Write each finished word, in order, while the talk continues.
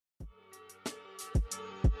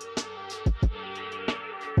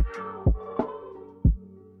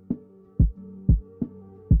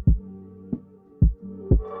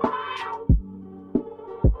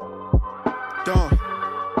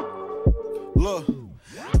Look,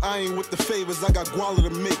 I ain't with the favors, I got guala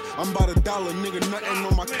to make. I'm about $1, nigga, nothing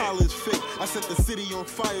on my collar is fake. I set the city on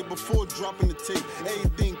fire before dropping the tape.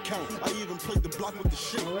 Everything count, I even played the block with the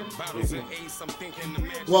shit.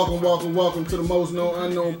 Welcome to the Most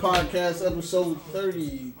Known Unknown Podcast, episode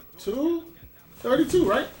 32? 32,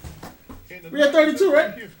 right? We at 32,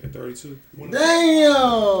 right? At 32.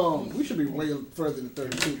 Damn! We should be way further than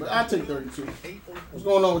 32, but I'll take 32. What's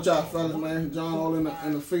going on with y'all fellas, man? John, all in the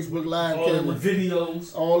Facebook Live all camera. In the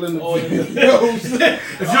videos. All in the videos.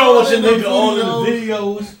 If y'all watching nigga, all in the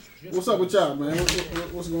videos. What's up with y'all, man?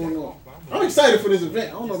 What's going on? I'm excited for this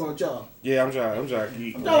event. I don't know about y'all. Yeah, I'm trying to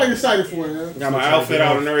geek. Y'all like excited for it, man. Got my outfit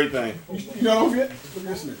out and everything. You not off yet? Look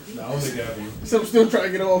at this nigga. Nah, I don't think I have you. So I'm still trying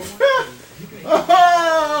to get off.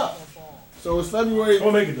 So it's February.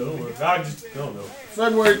 Don't make it though, don't worry. I just don't know.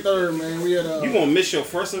 February 3rd, man. We had You gonna miss your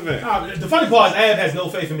first event. The funny part is Ab has no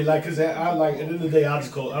faith in me, like, cause I like at the end of the day I'll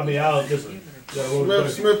just call. I mean, I'll listen.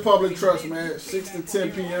 Smith Public Trust, man. 6 to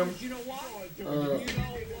 10 p.m.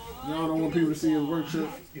 Y'all don't want people to see his work shirt.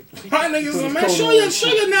 Hi niggas, man. Show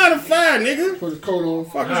your 9 to 5, nigga. Put his coat on.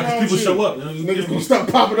 Fuck is Nah, wrong people with show you? up. Niggas gonna stop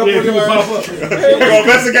popping up Yeah, on your people ass. pop up. We gonna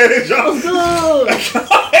investigate it, y'all.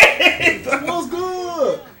 What's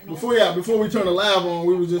good? Before we turn the live on,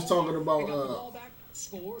 we was just talking about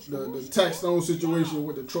the Tax Stone situation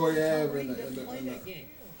with the Troy Ave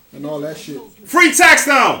and all that shit. Free Tax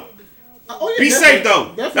Stone. Be safe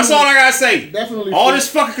though. That's all I gotta say. Definitely. All this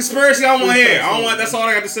fucking conspiracy I don't want to hear. That's all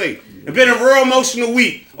I got to say. It's been a real emotional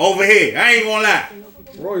week over here. I ain't gonna lie.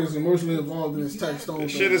 Roy is emotionally involved in this Tax Stone.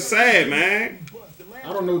 This shit is sad, man.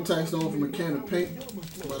 I don't know Tax Stone from a can of paint,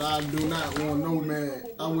 but I do not want no man.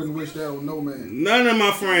 I wouldn't wish that on no man. None of my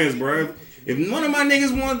friends, bro. If none of my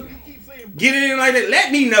niggas want to get it in like that,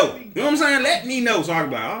 let me know. You know what I'm saying? Let me know. So I can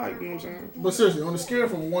be like, all right, you know what I'm saying? But seriously, on the scale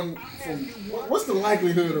from what's the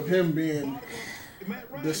likelihood of him being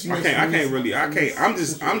dismissed?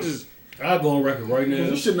 I'm just. I'll go on record right now.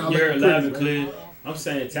 You should not You're let live it and clear. I'm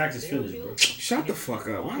saying tax is finished, bro. Shut the fuck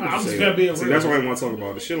up. Why I'm just say gonna that? be a See, real. that's why I want to talk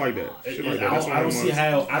about it. Shit like that. Shit like that. That's why I don't see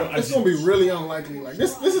how. It's gonna be really unlikely. Like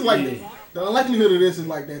this is like the unlikelihood of this is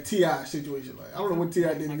like that T.I. situation. Like I don't know what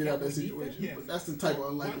T.I. didn't get out of that situation, but that's the type of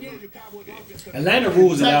unlikelihood. Atlanta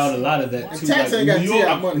rules allowed a lot of that too. Tax ain't got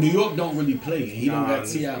T.I. money. New York don't really play, and he don't got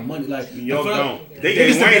T.I. money. Like New York don't. They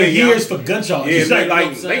gave Wayne a years for gun charges. Yeah,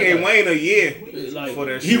 they gave Wayne a year for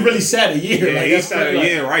that shit. He really sat a year. Yeah, he sat a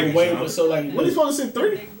year, right? Wayne, so like, What he supposed to say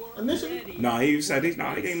 30 initially? No, he said they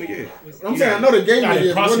gave him a year. I'm saying I know they gave him a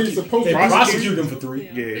year. What he's supposed to prosecute him for 3.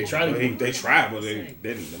 Yeah, they tried but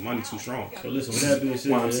the money too strong. So listen, with that being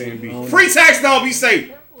said, free tax, don't be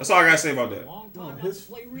safe. That's all I gotta say about that. His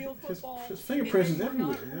fingerprints is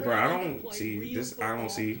everywhere. Yeah. Bro, I don't see this.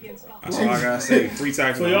 That's all I gotta say. Free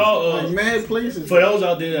tax. For y'all, like mad places. For those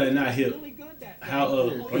out there that are not hip, how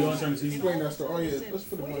are y'all turning to? Explain that story. Oh yeah, let's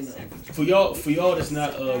put it on now. For y'all that's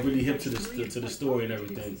not really hip to the story and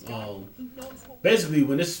everything. Basically,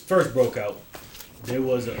 when this first broke out, there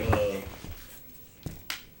was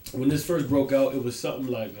when this first broke out, it was something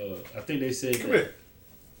like I think they said that,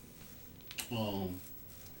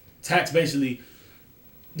 tax basically.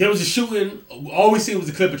 There was a shooting. All we seen was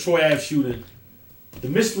the clip of Troy Ave shooting. The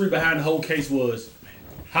mystery behind the whole case was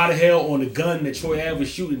how the hell on the gun that Troy Ave was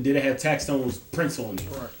shooting did it have Tax Stone's prints on it?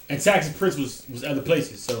 Right. And Tax's prints was other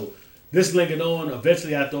places. So this linking on.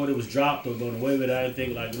 Eventually, I thought it was dropped or going away with it. I didn't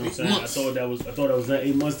think like, you know what I'm saying. I thought that was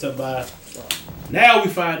 8 months to buy. Now we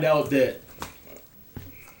find out that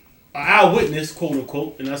an eyewitness, quote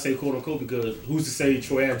unquote, and I say quote unquote because who's to say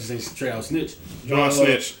Troy Ave just ain't straight out snitch? John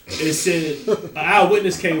snitch. It said an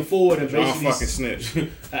eyewitness came forward and John basically fucking snitch. An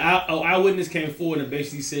eyewitness came forward and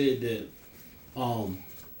basically said that,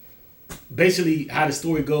 basically how the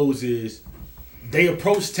story goes is they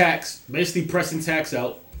approached Tax, basically pressing Tax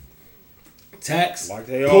out. Tax like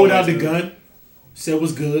pulled out the gun, said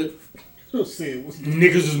what's good.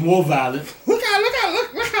 Niggas was more violent. Look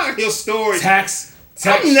how your story. Tax.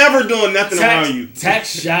 I'm never doing nothing around you.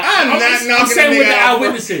 Tax shot. I'm saying what the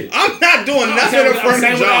eyewitness said. I'm not doing nothing in front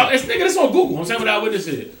of John. That's on Google. I'm saying what the eyewitness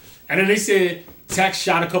said. And then they said Tax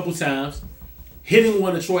shot a couple times, hitting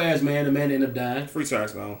one of Troy Ave's man. The man ended up dying. Free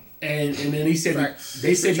Tax now. And then he said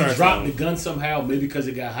they said he dropped the gun somehow, maybe because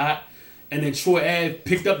it got hot. And then Troy Ave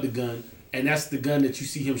picked up the gun, and that's the gun that you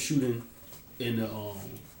see him shooting in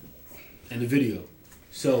the video.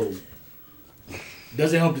 So.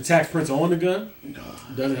 Does it help the tax prints on the gun? No.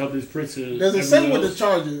 Does it help his prints? Does it say what the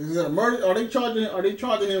charges? Is it a murder? Are they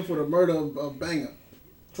charging him for the murder of Banger?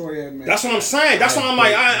 Troy Ave, man. That's what I'm saying. That's why I'm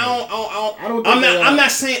like I'm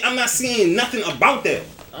not seeing nothing about that.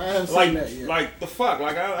 I haven't seen that yet. Like the fuck?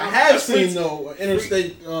 Like I have seen though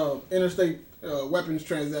interstate weapons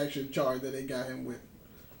transaction charge that they got him with.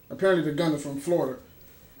 Apparently, the gunner from Florida,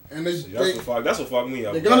 and that's what fucked me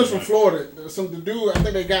up. The gunner's from Florida. The dude, I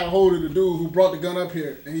think they got a hold of the dude who brought the gun up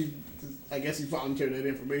here, and I guess he volunteered that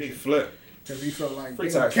information. He flipped because he felt like free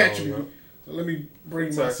they gonna catch me. Bro. So let me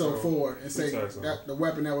bring myself forward and say that the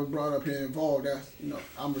weapon that was brought up here involved. That's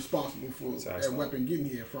I'm responsible for that weapon getting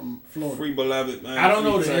here from Florida. Free beloved man. I don't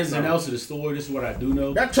know the ins and outs of the story. This is what I do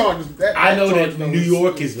know. That charge is that. I know that New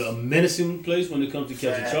York is a menacing place when it comes to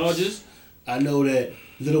catching charges. I know that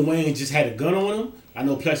Lil Wayne just had a gun on him. I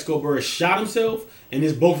know Plexico Burris shot himself, and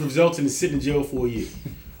this both resulted in sitting in jail for a year.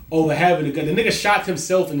 Over having a gun. The nigga shot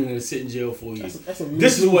himself and then sit in jail for a year.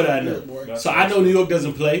 This is what I know. So I know New York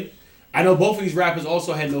doesn't play. I know both of these rappers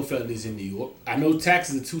also had no felonies in New York. I know Tax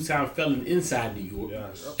is a 2-time felon inside New York.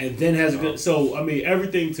 Yes. And then has a gun. So, I mean,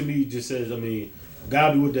 everything to me just says,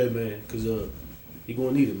 God be with that man, because he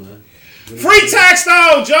gonna need it, man. Free Tax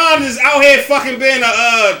though! John is out here fucking being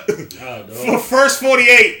for first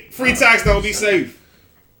 48. Free Tax though, be safe.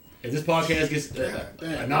 If this podcast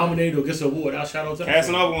gets nominated or gets an award, I'll shout out to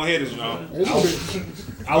Casanova won't hear this, John.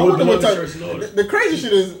 I wouldn't want the crazy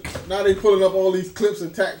shit is now they pulling up all these clips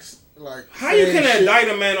of Tax. Like, how you can indict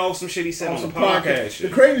a man off some shit he said on the podcast? The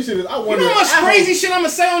crazy shit is, I wonder. You know how much crazy shit I'm gonna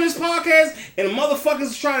say on this podcast, and the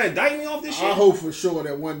motherfuckers trying to indict me off this shit? I hope for sure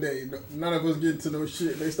that one day none of us get into no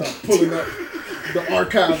shit. They start pulling up the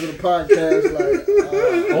archives of the podcast. Like,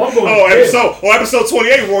 episode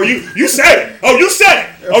 28, Roy. You said it. Oh, you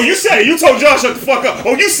said it. You told John shut the fuck up.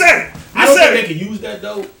 Oh, you said it. I don't think they can use that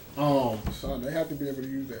though. Son, they have to be able to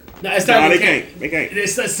use that. No, it's not. They can't. They can't.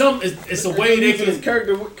 It's a way they can.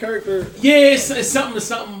 Character. Yeah, it's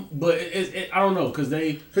something, but I don't know because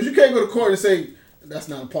you can't go to court and say that's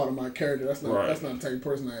not a part of my character. That's not the type of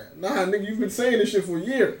person I am. Nah, nigga, you've been saying this shit for a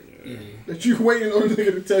year. That you waiting on a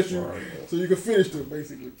nigga to test you so you can finish it,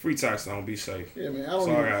 basically. Free Tax don't be safe. Yeah, man. That's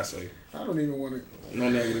all I gotta say. I don't even want to. No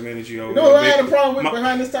negative energy over there. You know what I had a problem with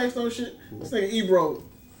behind this Tax Stone shit? This nigga Ebro.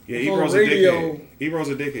 Yeah, Ebro's a dickhead. Ebro's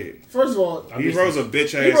a dickhead. First of all, Ebro's a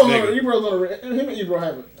bitch ass nigga. Him and Ebro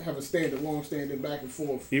have a long standing back and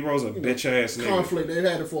forth. Ebro's a bitch ass nigga. Conflict they've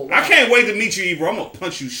had it for a while. I can't wait to meet you, Ebro. I'm gonna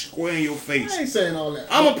punch you square in your face. I ain't saying all that.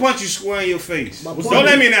 I'm gonna punch you square in your face. Don't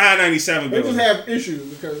let me in the high 97 They building. just have issues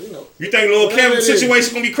because You think Lil Kim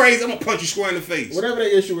situation gonna be crazy? I'm gonna punch you square in the face. Whatever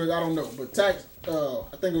their issue is, I don't know. But Tax,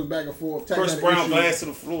 I think it was back and forth. Chris Brown blast to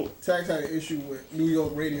the floor. Tax had an issue with New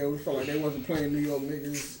York radio. He felt like they wasn't playing New York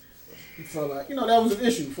niggas. He felt like, that was an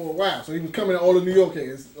issue for a while. So he was coming at all the New York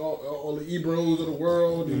heads, all the Ebros of the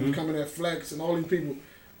world. He was coming at Flex and all these people.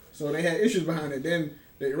 So they had issues behind it. Then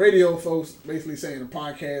the radio folks basically saying the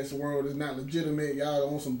podcast world is not legitimate.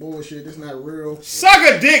 Y'all on some bullshit. This not real. Suck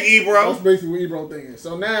a dick, Ebro. That's basically what Ebro thinking.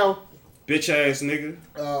 So now, bitch ass nigga.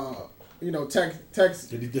 Tax.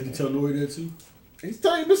 Did he tell Nori that too? He's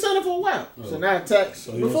been saying it for a while. So now Tax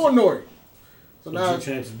before Nori. So now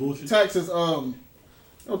Tax is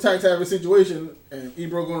Tax have a situation, and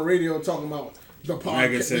Ebro going to radio talking about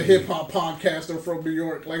the hip hop podcaster from New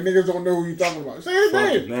York. Like, niggas don't know who you talking about. Say his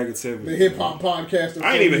name. Negativity. The hip hop podcaster.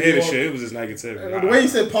 I ain't even hear the shit. It was just negativity. And the way he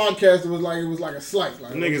said podcaster was like a slight.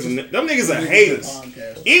 Like, them niggas are haters.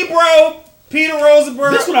 Ebro, Peter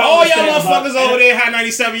Rosenberg, all y'all motherfuckers over there, High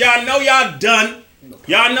 97. Y'all know y'all done.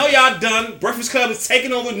 Y'all know y'all done. Breakfast Club is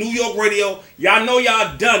taking over New York radio. Y'all know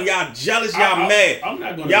y'all done. Y'all jealous. Y'all mad.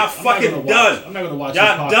 Y'all fucking done. I'm not gonna watch.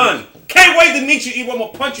 Y'all done. Can't wait to meet you, Ebro. I'm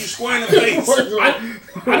gonna punch you square in the face.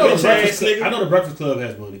 I know the Breakfast Club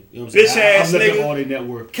has money. You know what I'm saying? Bitch ass nigga. nigga. All their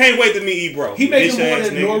network. Can't wait to meet Ebro. He making more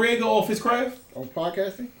than Noriega off his craft on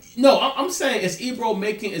podcasting. No, I'm saying is Ebro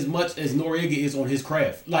making as much as Noriega is on his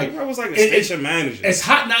craft. Like I was like a station manager. As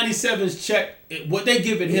Hot 97's check, what they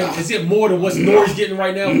giving him, is it more than what Nori's getting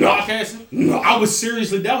right now with podcasting? No. I would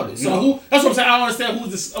seriously doubt it. So that's what I'm saying. I don't understand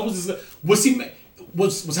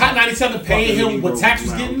was Hot 97 paying him what Tax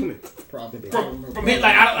was getting? Probably. From him,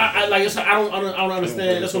 like I don't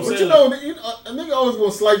understand. That's what I'm saying. But a nigga always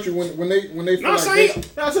gonna slight you when they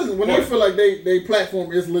feel like they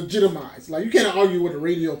platform is legitimized. Like you can't argue with a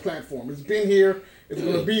radio platform. It's been here. It's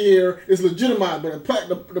gonna be here. It's legitimized. But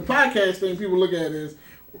the podcast thing people look at is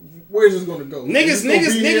where's this gonna go?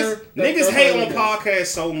 Niggas hate on podcasts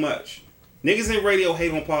so much. Niggas in radio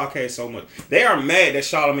hate on podcasts so much. They are mad that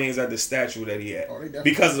Charlamagne's at the statue that he at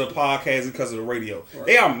because of the podcast, because of the radio. Right.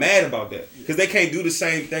 They are mad about that because they can't do the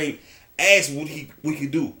same thing as what we could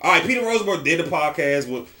do. All right, Peter Rosenberg did the podcast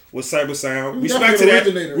with Cyber Sound. Respect to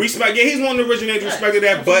that. Respect, yeah, he's one of the originators. Respect to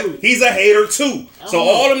that, but he's a hater too. So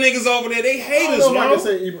all them niggas over there, they haters, I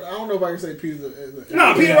don't know if I can say Peter.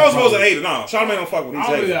 Peter Rosenberg's a hater. No, Charlamagne don't fuck with him.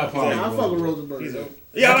 I fuck with Rosenberg.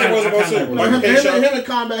 Yeah, I like Rosabot too. Like him and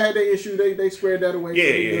Combat had their issue. They squared that away.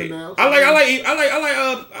 Yeah. Now, so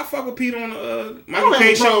I fuck with Pete on Michael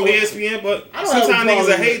K show on ESPN, but sometimes niggas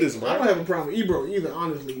are haters, bro. I don't have a problem with Ebro either,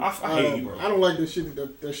 honestly. I hate Ebro. I don't like the shit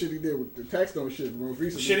he did with the Taxstone shit most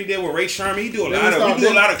recently. Shit he did with Ray Sherman. He do a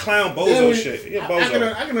lot of clown bozo shit. He a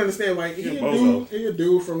bozo. I can understand why he a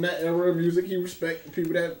dude from that era of music. He respect the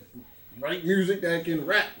people that write music that can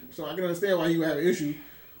rap. So I can understand why he would have an issue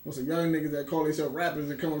with some young niggas that call themselves rappers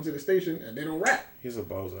and come onto the station and they don't rap. He's a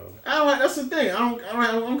bozo. That's the thing. I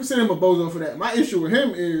don't consider him a bozo for that. My issue with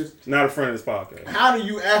him is not a friend of this podcast. How do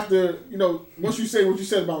you once you say what you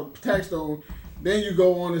said about Taxstone, then you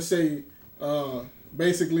go on and say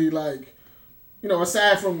basically like,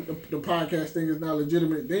 aside from the podcast thing is not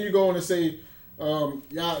legitimate, then you go on and say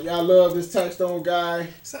y'all love this Taxstone guy.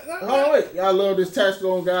 Y'all love this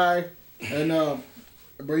Taxstone guy, and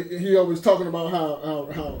but he always talking about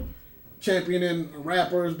how championing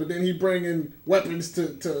rappers, but then he bringing weapons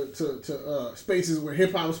to spaces where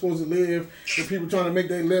hip hop is supposed to live, for people trying to make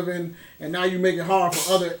their living, and now you make it hard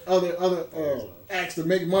for other acts to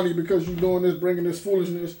make money because you doing this, bringing this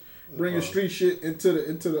foolishness, bringing street shit into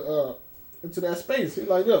that space. He's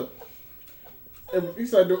like, look. He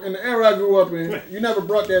said, in the era I grew up in, you never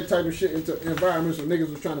brought that type of shit into environments where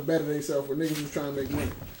niggas was trying to better themselves, where niggas was trying to make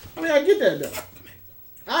money. I mean, I get that though.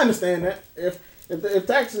 I understand that. If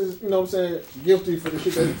Tax is, guilty for the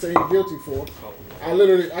shit that he say he's guilty for,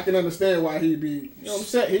 I can understand why he'd be,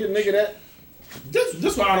 upset. He a nigga that.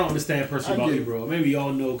 That's why I don't understand personally about Ebro. Maybe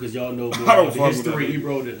y'all know because y'all know more about the history of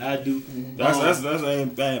Ebro than I do. That's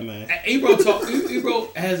ain't bad, man. Ebro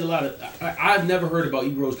has a lot of. I've never heard about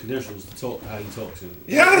Ebro's credentials to talk how he talks to.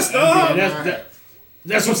 Yes,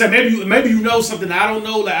 that's what I'm saying. Maybe you know something I don't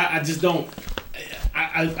know. Like I just don't.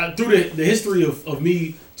 I through the history of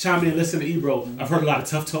me chiming in and listening to Ebro, I've heard a lot of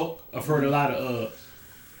tough talk. I've heard a lot of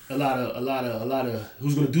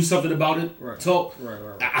who's gonna do something about it talk.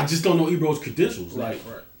 Right. I just don't know Ebro's credentials. I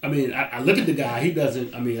mean, I look at the guy. He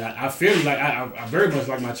doesn't. I mean, I feel like I very much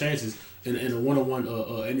like my chances in a one-on-one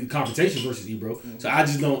any confrontation versus Ebro. Mm-hmm. So I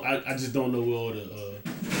just don't know all the.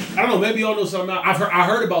 I don't know. Maybe y'all know something. I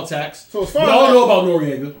heard about Tax. So as far we all know about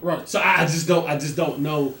Noriega. Right. So I just don't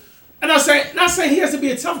know. And not saying he has to be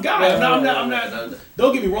a tough guy. I'm not.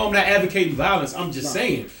 Don't get me wrong. I'm not advocating violence. I'm just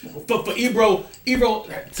saying. For Ebro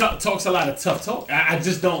talks a lot of tough talk. I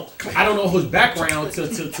just don't. I don't know his background to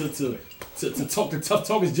talk the tough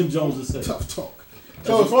talk, as Jim Jones would say. Tough talk.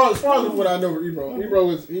 So as far as what I know of Ebro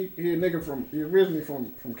is he a nigga he originally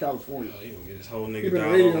from California. He gonna get his whole nigga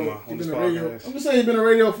down on this podcast. I'm just saying he been in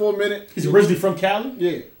radio for a minute. He's originally from Cali.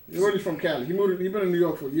 Yeah. He's originally from Cali. He been in New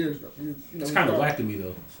York for years though. It's kind of whack to me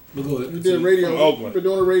though. But go ahead. He did radio. He's been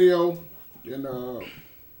doing the radio, and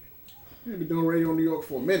he's been doing radio in New York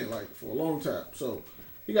for a minute, like for a long time. So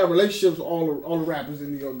he got relationships with all the rappers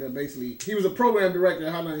in New York. That basically he was a program director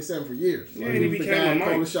at Hot 97 for years. Yeah, he became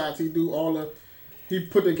all the shots. He do all the. He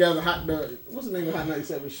put together what's the name of Hot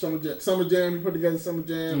 97? Summer Jam. He put together Summer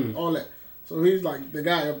Jam, all that. So he's like the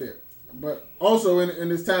guy up there. But also in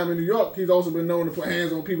his time in New York, he's also been known to put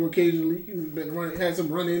hands on people occasionally. He's had some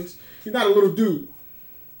run-ins. He's not a little dude.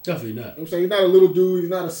 Definitely not. I'm saying he's not a little dude. He's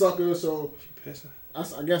not a sucker. So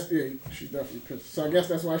I guess she's definitely pissed. So I guess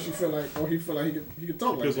that's why he feel like he could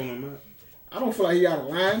talk like that. I don't feel like he out of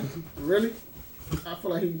line, really. I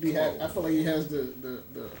feel like I feel like he has the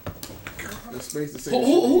space to say.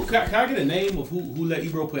 Who can I get a name of who let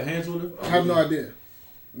Ebro put hands on him? I have no idea.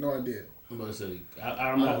 No idea. I'm about to say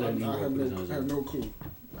I'm not letting Ebro put his hands on him.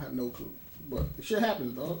 I have no clue. But shit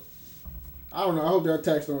happens, dog. I don't know. I hope that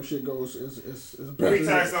Taxstone shit goes is better. Free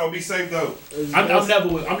Taxstone, be safe though. I'm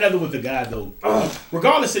never with the guy though.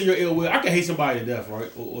 Regardless of your ill will, I can hate somebody to death,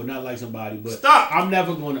 right, or not like somebody, but stop. I'm not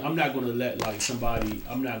gonna let like somebody.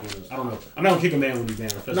 I don't know. I'm not gonna kick a man when he's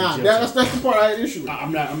down. Nah, that's the part I had issue with.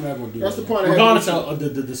 I'm not gonna do that. That's the part. Regardless of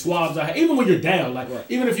the swabs I had, even when you're down, like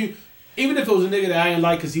even if it was a nigga that I didn't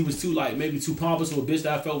like because he was maybe too pompous, or a bitch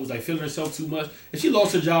that I felt was like feeling herself too much, and she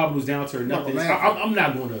lost her job and was down to her nothing, I'm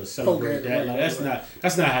not going to celebrate that. Like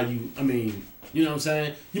that's not how you. I mean, you know what I'm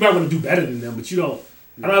saying? You might want to do better than them, but you don't.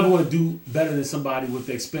 I don't ever want to do better than somebody with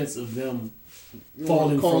the expense of them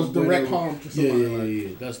falling cause direct harm to somebody. Yeah.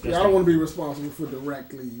 That's I don't want to be responsible for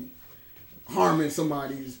directly harming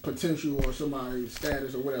somebody's potential or somebody's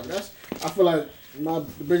status or whatever. I feel like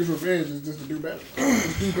the biggest revenge is just to do better.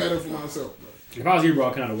 Just do better for myself, bro. If I was Ebro,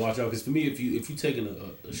 I'd kind of watch out, because for me, if you taking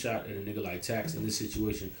a shot at a nigga like Tax in this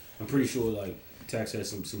situation, I'm pretty sure like Tax has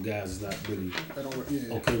some guys that's not really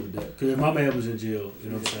okay with that. Because if my man was in jail, you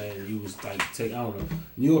know what I'm saying, he was like I don't know.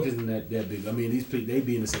 New York isn't that big. I mean, they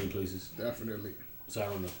be in the same places. Definitely. So I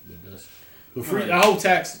don't know, but that's. But free, I hope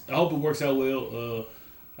it works out well.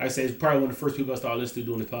 Like I say, it's probably one of the first people I started listening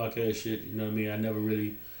to doing the podcast shit. You know what I mean? I never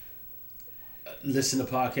really listened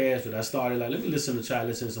to podcasts, but I started let me listen to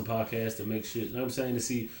some podcasts to make shit. You know what I'm saying? To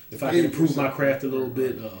see if I can improve my craft a little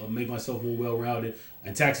bit, make myself more well-rounded.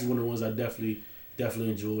 And Tax is one of the ones I definitely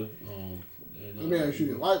enjoy. Let me ask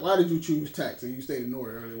you, why did you choose Tax? And you stated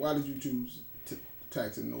Nori earlier. Why did you choose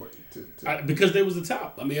Tax and Nori? Because they was the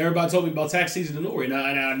top. I mean, everybody told me about Tax Season and Nori, and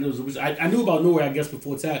I knew about Nori, I guess,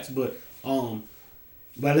 before Tax, but I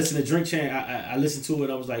listened to Drink Champ. I listened to it.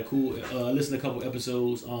 I was like, cool. I listened to a couple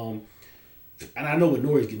episodes. And I know what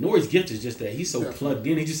Nori's gift is just that he's so plugged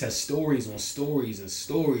in. He just has stories on stories and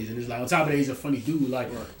stories, and it's like on top of that, he's a funny dude.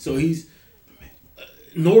 So he's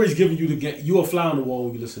Nori's giving you a fly on the wall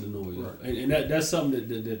when you listen to Nori, and that's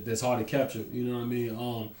something that's hard to capture. You know what I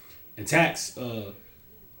mean? And Tax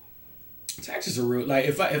is a real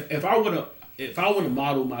if I want to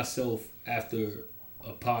model myself after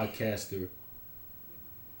a podcaster,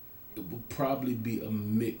 it would probably be a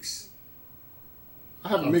mix. I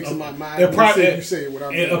have a mix in my mind. It'll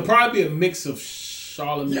probably be a mix of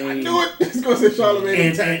Charlamagne. Yeah, I knew it. It's gonna say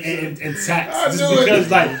Charlamagne and Tax. Just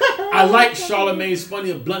because I like Charlamagne's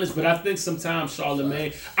funny bluntness, but I think sometimes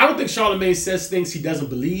Charlamagne. I don't think Charlamagne says things he doesn't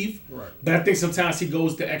believe. Right. But I think sometimes he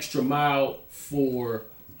goes the extra mile for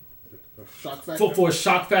shock factor. For a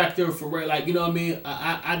shock factor, you know what I mean.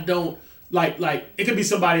 I don't like it could be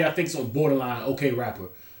somebody I think's on borderline okay rapper.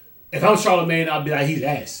 If I'm Charlamagne, I'll be like, he's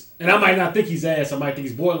ass. And I might not think he's ass. I might think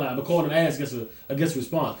he's borderline. But calling him ass gets a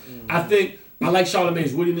response. Mm-hmm. I like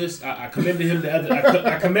Charlamagne's wittiness. I commended him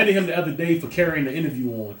the other day for carrying the interview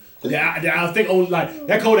on. I think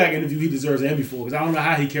that Kodak interview he deserves an Emmy for, because I don't know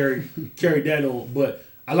how he carried that on. But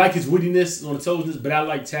I like his wittiness on the toesness. But I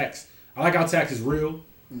like Tax. I like how Tax is real.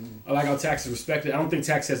 Mm-hmm. I like how Tax is respected. I don't think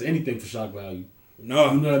Tax has anything for shock value.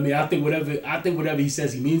 No, you know what I mean. I think whatever he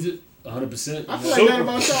says, he means it. 100%. I feel like that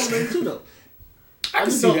about Charlamagne too, though. I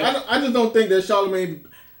just don't think that Charlamagne.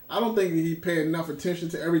 I don't think he paid enough attention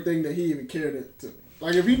to everything that he even cared to.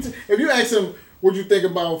 Like if you ask him, what you think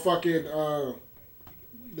about fucking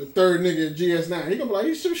the third nigga in GS9? He gonna be like,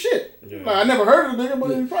 he's some shit. Yeah. Like I never heard of the nigga,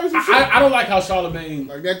 but he's probably some shit. I don't like how Charlamagne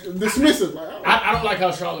that dismissive. I don't like how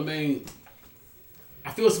Charlamagne. I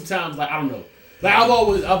feel sometimes I don't know. I've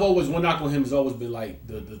always one knock on him has always been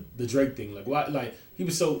the Drake thing. Why he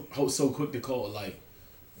was so quick to call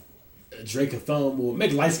Drake a thumb or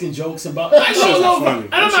make light skin jokes about.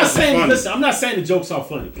 I'm not saying the jokes are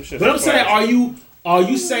funny, but I'm saying are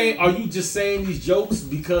you just saying these jokes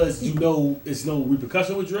because you know it's no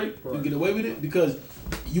repercussion with Drake? Right. You get away with it because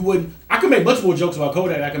you wouldn't. I could make much more jokes about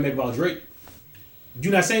Kodak than I can make about Drake.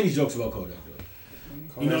 You're not saying these jokes about Kodak.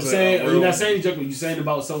 You know what I'm saying? Or you're not saying these jokes, but you're saying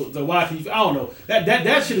about so why can you? I don't know.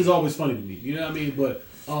 That shit is always funny to me. You know what I mean? But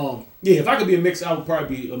if I could be a mix, I would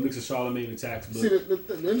probably be a mix of Charlamagne and Tax. But. See,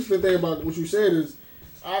 the interesting thing about what you said is,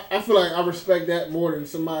 I feel like I respect that more than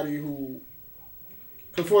somebody who.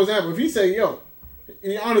 Because for example, if he say yo,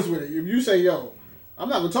 and you're honest with it, if you say yo, I'm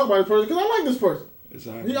not gonna talk about this person because I like this person.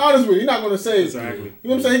 Exactly. He's honest with it. He's not gonna say exactly. You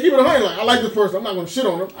know what I'm saying? He keep it 100. I like this person. I'm not gonna shit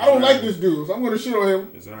on him. I don't like this dude, so I'm gonna shit on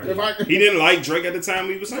him. Exactly. He didn't like Drake at the time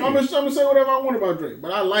he was saying. I'm gonna say whatever I want about Drake,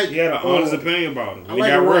 but I like. He had an honest opinion about him. I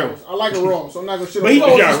like it raw. I like it raw, so I'm not gonna shit on him.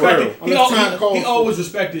 But he always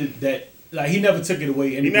respected that. Like he never took it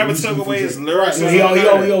away. He never took away his lyrics. So he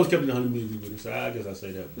always kept it 100 music with him. So I guess I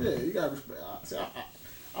say that. Yeah, you gotta respect.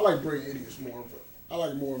 I like Brilliant Idiots more. I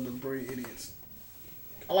like more of the Brilliant Idiots.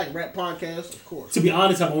 I like rap podcasts, of course. To be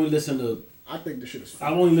honest, I've only listened to. I think this shit is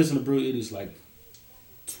funny. I've only listened to Brilliant Idiots like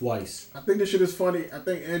twice. I think this shit is funny. I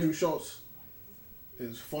think Andrew Schultz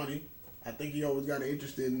is funny. I think he always got an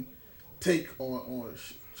interesting take on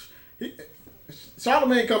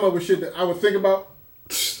Charlamagne come up with shit that I would think about,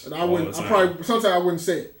 and I wouldn't. Sometimes I wouldn't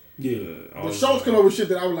say it. Yeah. But Schultz come up with shit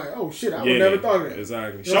that I was like, oh shit, I would never thought of that.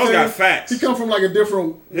 Exactly. You know Schultz got facts. He come from like a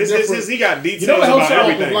different. He got details about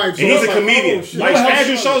everything. And he's a comedian.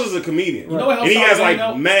 Andrew Schultz is a comedian. You know what and he has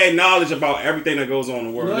mad knowledge about everything that goes on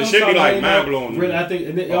in the world. It should be mind blowing. Really, I think,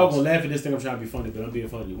 and y'all gonna laugh at this thing. I'm trying to be funny, but I'm being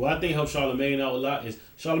funny. What I think helps Charlamagne out a lot is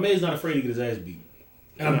Charlamagne's not afraid to get his ass beat.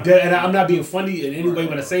 And I'm not being funny in any way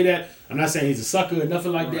when I say that. I'm not saying he's a sucker or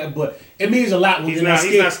nothing like that, but it means a lot when you're not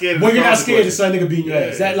scared. When you're not scared of some nigga beating your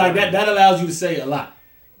ass. That allows you to say a lot.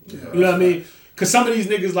 Yeah, you know what I mean? Because some of these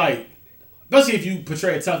niggas especially if you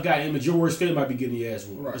portray a tough guy image, your worst fear might be getting your ass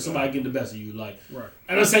whooped, or somebody getting the best of you.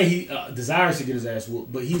 I'm not saying he desires to get his ass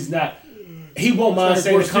whooped, but he's not. He won't mind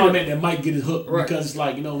saying a comment that might get his hook because it's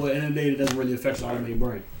like, you know what? At the end of the day, it doesn't really affect Charlamagne's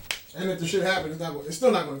brain. And if the shit happens, it's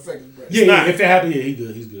still not going to affect his brain. Yeah, if it happens, he's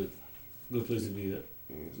good. He's good. Good place to be at.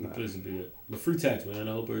 Good place to be at. But free Tax, man.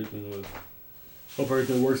 I hope everything Hope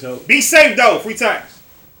everything works out. Be safe though. Free tax.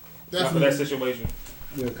 Not for Definitely. that situation.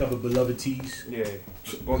 We have a couple of beloved tees. Yeah.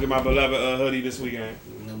 Gonna get my beloved hoodie this weekend.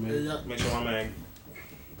 You know what I Hey, mean? y'all, Make sure I'm in.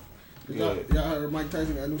 y'all heard Mike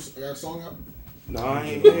Tyson got a song out? No, I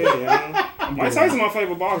ain't there. Mike Tyson my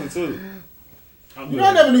favorite boxer too. You know,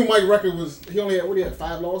 I never knew Mike record was. He only had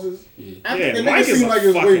 5 losses. Yeah. They made Mike it is seem a like it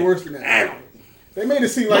was way fucking worse than that. animal. They made it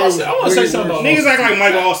seem No, like I it was wanna way say something worse. about- Niggas act like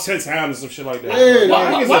Michael lost 10 times or some shit like that. Yeah,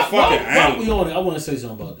 Mike like- is a fucking Why animal. we on it? I want to say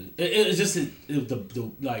something about this. It's just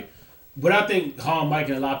the like. But I think harm Mike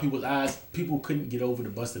in a lot of people's eyes, people couldn't get over the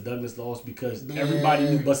Buster Douglas loss because everybody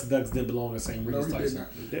knew Buster Douglas didn't belong in the same ring No, as he did Tyson.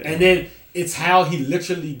 not. And then it's how he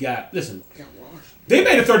literally got. Listen, they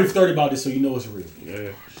made a 30-30 about this, so you know it's real. Yeah.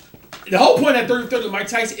 The whole point of that 30-30 with Mike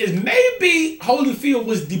Tyson is maybe Holyfield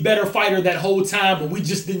was the better fighter that whole time, but we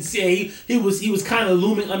just didn't see. He was kind of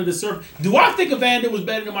looming under the surface. Do I think Evander was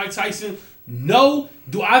better than Mike Tyson? No.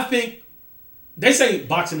 Do I think they say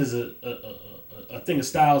boxing is a thing of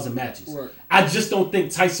styles and matches? Right. I just don't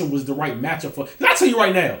think Tyson was the right matchup for. Cause I tell you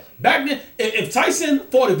right now, back then, if Tyson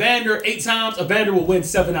fought Evander 8 times, Evander would win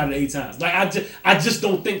 7 out of 8 times. Like I just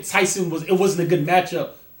don't think Tyson was. It wasn't a good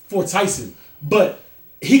matchup for Tyson, but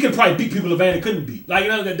he could probably beat people Evander couldn't beat. Like, you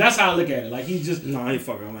know, that's how I look at it. Like, he just. No, I ain't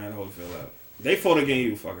fucking man Holyfield up. They fought again,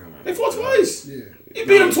 you fucking man. They fought twice. Yeah. He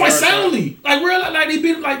beat him No, twice the third soundly. Like, real, like they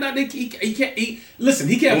beat him like that. He can't. Listen,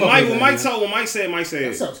 he can't. When Mike said,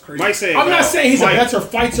 That sounds crazy. Mike said, I'm not saying he's Mike, a better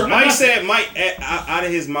fighter. Mike said, out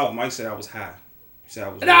of his mouth, Mike said I was high. He said I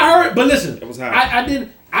was And I heard, but listen, It was high.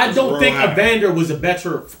 I don't real think high. Evander was a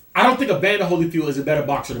better. I don't think Evander Holyfield is a better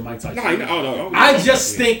boxer than Mike Tyson. No. I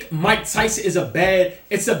just think Mike Tyson is a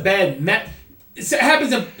bad match. It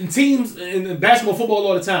happens in teams in basketball, football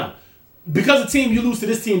all the time. Because a team you lose to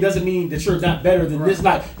this team doesn't mean that you're not better than this.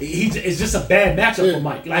 Like it's just a bad matchup for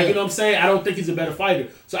Mike. Like you know what I'm saying. I don't think he's a better fighter.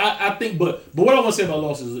 So I think, but what I want to say about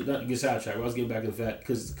losses is not to get sidetracked. I was getting back to the fact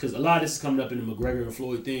because a lot of this is coming up in the McGregor and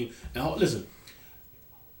Floyd thing. And listen,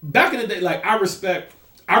 back in the day, like I respect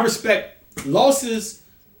losses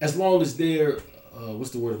as long as they're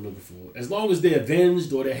what's the word I'm looking for? As long as they're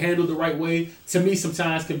avenged or they're handled the right way. To me,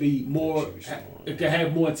 sometimes can be more. It can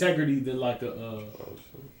have more integrity than like a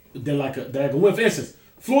win. For instance,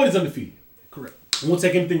 Floyd is undefeated. Correct. I won't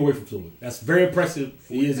take anything away from Floyd. That's very impressive.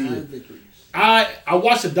 He is. Victories. I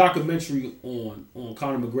watched a documentary on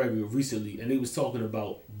Conor McGregor recently, and they was talking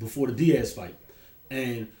about before the Diaz fight,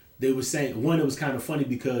 and they were saying it was kind of funny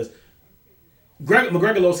because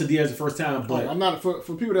McGregor lost to Diaz the first time, but I'm not for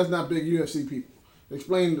people that's not big UFC people.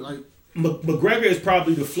 Explain like McGregor is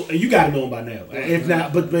probably the you got to know him by now. If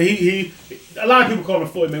not, but he a lot of people call him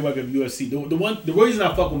Floyd Mayweather of UFC. The reason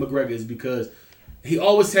I fuck with McGregor is because he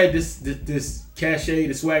always had this cachet,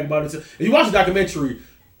 the swag about it. If you watch the documentary,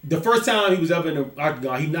 the first time he was ever in the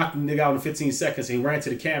octagon, he knocked the nigga out in 15 seconds and he ran to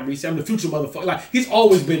the camera. He said, "I'm the future motherfucker." Like he's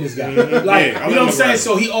always been this guy. Like Yeah, you know what I'm saying? McGregor.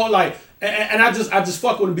 So he all like. And I just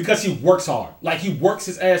fuck with him because he works hard. Like he works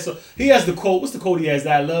his ass off. He has the quote. What's the quote he has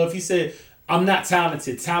that I love? He said, "I'm not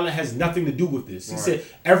talented. Talent has nothing to do with this." He said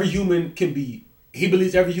he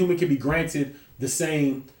believes every human can be granted the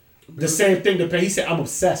same thing to pay. He said, "I'm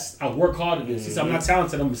obsessed. I work hard at this." He said, "I'm not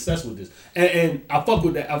talented. I'm obsessed with this." And I fuck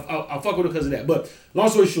with that. I fuck with it because of that. But long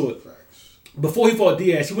story short, before he fought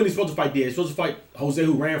Diaz, he wasn't supposed to fight Diaz. He was supposed to fight Jose,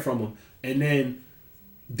 who ran from him, and then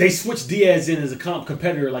they switched Diaz in as a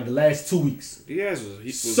competitor like the last 2 weeks. Diaz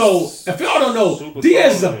was So if y'all don't know, super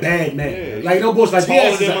Diaz is tall, a man. bad man. Yeah, Like no bullshit. Like taller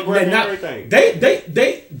Diaz is than McGregor and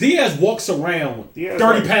everything. Diaz walks around Diaz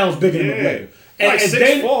 30 like- pounds bigger than yeah. McGregor. Like And 6'4",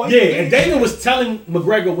 Dana, he's and big. Dana was telling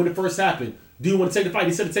McGregor when it first happened, "Do you want to take the fight?"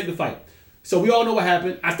 He said to take the fight. So we all know what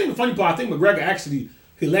happened. I think the funny part, I think McGregor actually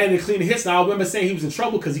he landed clean hits. Now I remember saying he was in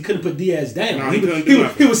trouble because he couldn't put Diaz down. No, he couldn't do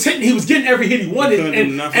nothing. he was hitting, he was getting every hit he wanted, couldn't do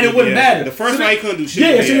and nothing it wouldn't with Diaz. matter. The first So fight he couldn't do shit Yeah,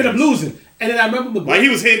 with so he ended up Diaz. losing. And then I remember McGregor. Like he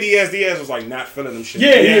was hitting Diaz was like not feeling them shit.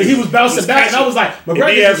 Yeah, Diaz he was bouncing back, and I was like, and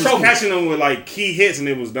McGregor's Diaz in was trouble. catching him with like key hits, and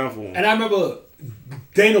it was done for him. And I remember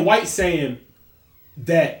Dana White saying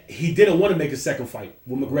that he didn't want to make a second fight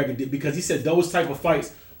when McGregor did because he said those type of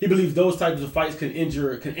fights, he believes those types of fights can end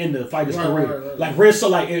the fighter's career. Right. Like real, so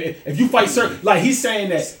like if you fight certain, like he's saying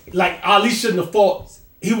that like Ali shouldn't have fought.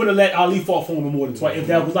 He wouldn't have let Ali fall for him more than twice if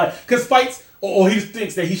that was like because fights. Or he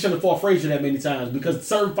thinks that he shouldn't have fought Frazier that many times because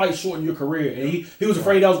certain fights shorten your career, and he was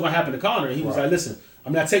afraid that was going to happen to Conor. And he was like, "Listen,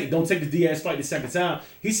 don't take the Diaz fight the second time."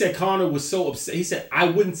 He said Conor was so upset. He said, "I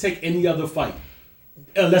wouldn't take any other fight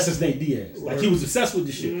unless it's Nate Diaz." Like he was obsessed with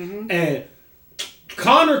this shit. And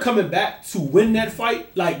Conor coming back to win that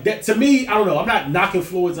fight, like that to me, I don't know. I'm not knocking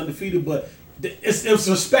Floyd's undefeated, but it's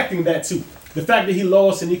respecting that too. The fact that he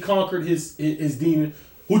lost and he conquered his demon.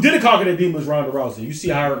 who didn't conquer that demon was Ronda Rousey. You see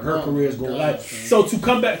how her career is going. Like, so to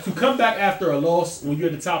come back after a loss when you're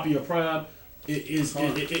at the top of your prime,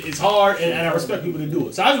 it's hard, and I respect people to do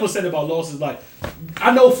it. So I just want to say about losses. Like,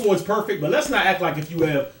 I know Floyd's perfect, but let's not act like if you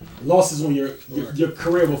have losses on your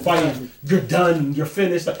career with fighting, you're done, you're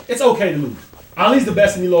finished. Like, it's okay to lose. Ali's the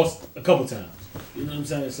best, and he lost a couple times. You know what I'm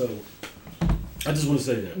saying? So I just want to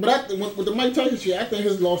say that. But with the Mike Tyson shit, I think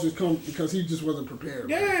his losses come because he just wasn't prepared.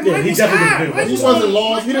 Yeah, he definitely prepared. He wasn't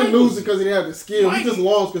lost. He didn't lose it because he didn't have the skill. He just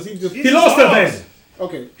lost because he lost to Evander.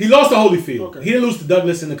 Okay. He lost to Holyfield. Okay. He didn't lose to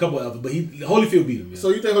Douglas and a couple others, but Holyfield beat him. Yeah. So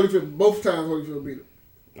you think Holyfield both times Holyfield beat him?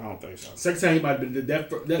 I don't think so. Second time he might have been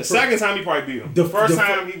the second time he probably beat him. The first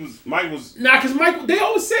time Mike was because Mike. They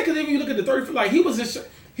always say because if you look at the 30, like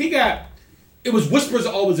it was whispers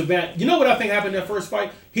of always Evander. You know what I think happened in that first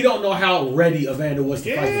fight? He don't know how ready Evander was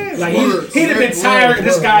to fight him. Like he'd have been tired of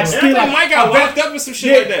this guy still. Like, Mike got wrapped up with some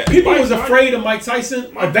shit like that. People was afraid of Mike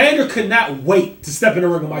Tyson. Evander could not wait to step in the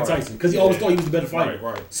ring with Mike Tyson because he always thought he was the better fighter.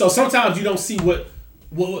 Right. So sometimes you don't see what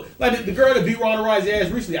like the girl that beat Ronda Rousey's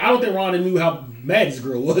ass recently. I don't think Ronda knew how mad this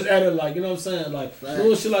girl was at her. Like, you know what I'm saying? Like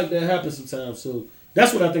little shit like that happens sometimes. So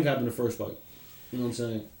that's what I think happened in the first fight. You know what I'm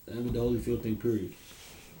saying? And with the Holyfield thing, period.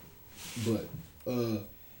 But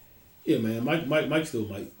yeah, man, Mike still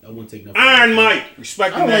Mike. I wouldn't take nothing. Iron Mike,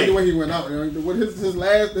 respect the name. I don't like the way he went out. With his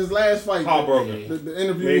last fight, the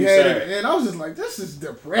interview he had, and I was just like, this is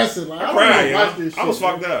depressing. Like, I don't want to watch this shit. I was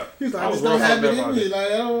fucked up. He's like, I just don't have it in me. Like,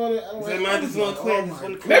 I don't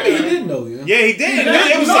want to. Maybe he didn't know. Yeah, he did.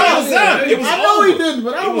 It was done. I know he didn't,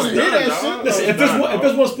 but I don't want to hear that shit. Listen, if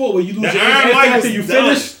there's one sport where you lose your after you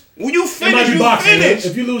finish. When you finish, you finish.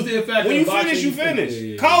 If you lose the impact, when you finish, you finish.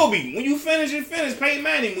 Yeah. Kobe, when you finish, you finish. Peyton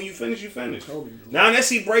Manning, when you finish, you finish. Now let's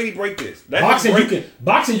see Brady break this. Boxing,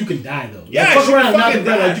 you can die though. Yeah, fuck around, not to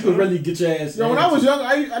die. Like you can really get your ass. Yo, when I was young,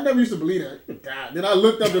 I never used to believe that. God. Then I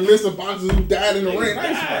looked up the list of boxers who died in the ring. I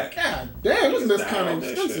used to be like, God damn, this list kind of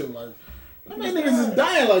extensive. Like, how many niggas is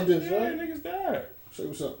dying like this, right? Niggas died. Say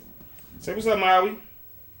what's up. Say what's up, Maui.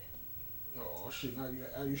 Shit, now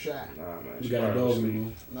you shy. Nah, man. You got a dog in the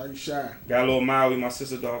room. Now you shy. Got a little Maui, my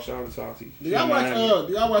sister dog. Shout out to Tati. Do y'all watch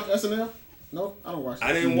SNL? No, I don't watch it.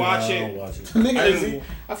 I didn't watch it. I don't watch it. Nigga,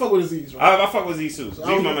 I fuck with Aziz, right? I fuck with Aziz too. So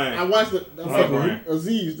Aziz my man. I watched it.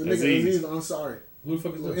 Aziz, the nigga Aziz Ansari. Who the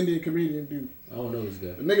fuck is the that? Indian comedian dude. I don't know this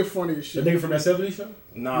guy. The nigga funny as shit. The nigga from that 70s show?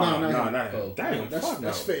 No, not oh. Damn,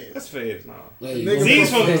 that's Feds. That's Feds, nah.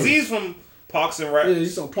 Aziz from Parks and Rec. Yeah,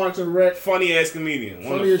 he's on Parks and Rec. Funny ass comedian.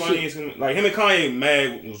 One of the funniest. Like him and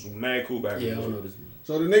Kanye was mad cool back then. Yeah, I don't know this.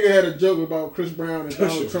 So the nigga had a joke about Chris Brown and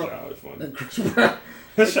Donald Trump. And Chris Brown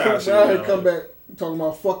had come back talking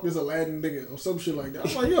about fuck this Aladdin nigga or some shit like that. I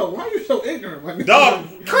was like, yo, why are you so ignorant, my nigga?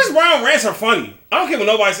 Dog, Chris Brown rants are funny. I don't care what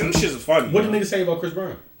nobody says. Them shits are funny. What did niggas say about Chris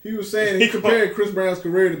Brown? He was saying he compared Chris Brown's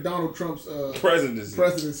career to Donald Trump's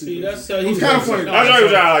presidency. See, that's he's kind of funny.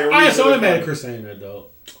 I ain't so mad at Chris saying that though.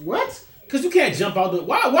 What? Because you can't jump out the...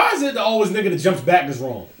 Why is it that always nigga that jumps back is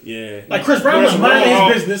wrong? Yeah. Like Chris Brown was minding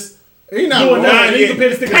his business. He not wrong. And he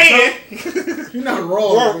compared this nigga He not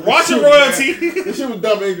wrong. Watching royalty. This shit was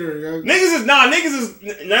dumb ignorant. Niggas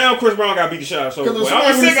is now Chris Brown got beat the shot. So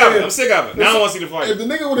I'm sick of it. Now I don't want to see the fight. If the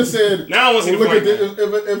nigga would have said, now I want to see the fight.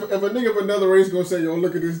 If a nigga of another race gonna say, yo,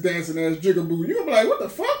 look at this dancing ass jigaboo, you gonna be like, what the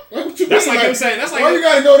fuck? Like, what you that's mean? Like him saying. That's like why you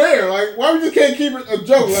gotta go there? Like, why we just can't keep it a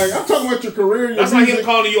joke? Like, I'm talking about your career. That's like him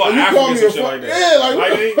calling you an African shit like that. Yeah, like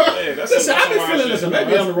what the fuck? Listen, I be feeling. Listen,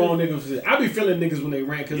 maybe I'm the wrong nigga. I be feeling niggas when they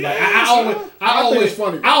rant because like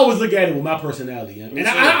I always look at it with my personality, and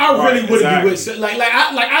I really wouldn't be with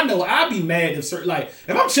I know I'd be mad if certain if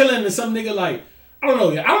I'm chilling and some nigga like I don't know,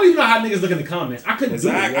 I don't even know how niggas look in the comments. I couldn't do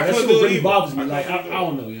it. That shit really bothers me. Like I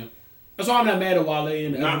don't know, yeah. That's why I'm not mad at Wale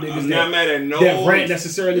and the other niggas. I'm not mad at that rant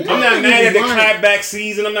necessarily. I'm not mad at the clapback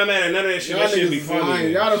season. I'm not mad at none of that shit. That shit be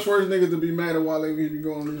funny. Y'all the first niggas to be mad at Wale when he be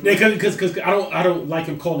going. Yeah, because I don't like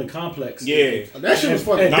him calling Complex. Yeah, that shit was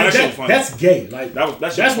funny. That shit was funny. That's gay. Like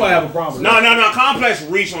that's why I have a problem. No. Complex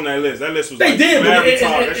reached on that list. That list was. They did, but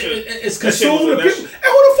it's consumed the people. And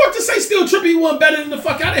who the fuck to say Still Trippy wasn't better than the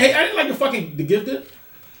fuck? I didn't like the Gifted.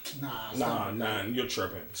 Nah, you're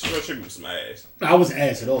tripping. Still Trippy was some ass. I wasn't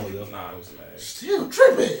ass at all, yo. Nah, it was some ass. Still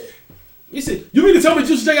Trippy. You said, you mean to tell me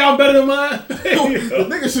Juicy J album better than mine? The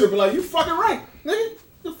nigga should have been like, you fucking right, nigga.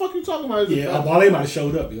 The fuck you talking about? Yeah, Wale might have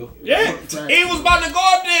showed up, yo. Yeah, he was about to go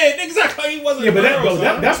up there. Niggas act like he wasn't. Yeah,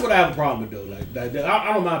 but that's what I have a problem with, though. Like,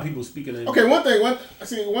 I don't mind people speaking. Okay, one thing.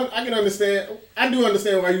 I can understand. I do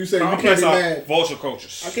understand why you say you can't be mad. Vulture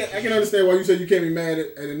coaches. I can understand why you say you can't be mad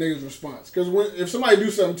at a nigga's response. Because if somebody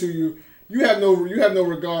do something to you, you have no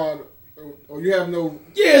regard or you have no.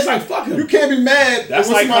 Yeah, it's like fuck him. You can't be mad That's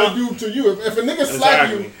at what like somebody do to you. If a nigga slap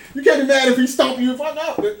you, you can't be mad if he stomp you. Fuck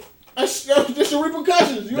out. That's your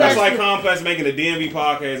repercussions. That's like Complex making a DMV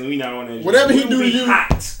podcast and we not on that. Whatever he do to you,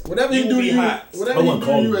 whatever he do to you, whatever he do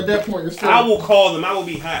to you at that point is fair. I will call them. I will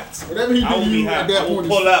be hot. Whatever he do to you at that point,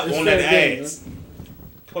 pull up on that game, ass.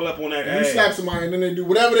 Pull up on that ass. You slap somebody and then they do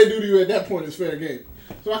whatever they do to you at that point is fair game.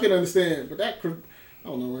 So I can understand, but that. I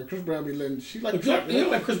don't know, man. Chris Brown be letting. She like.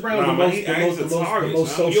 Like Chris Brown the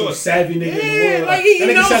most social savvy nigga in the world. Like that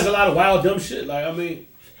nigga says a lot of wild dumb shit. Like I mean,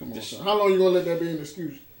 come on, son. How long you gonna let that be an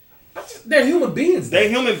excuse? They're human beings. They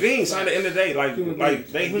human beings. At the end of the day, like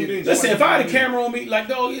they human beings. Listen, if I had a camera on me, like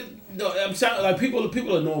dog, I'm saying like people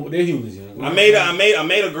are normal. They're humans. You know? I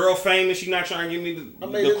made a girl famous. She not trying to give me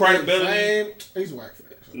the credibility. He's whack for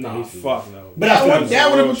that. Nah, fuck no. But that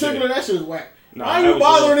one in particular, that shit is whack. Nah, why you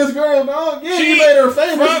bothering this girl, dog? Yeah, you made her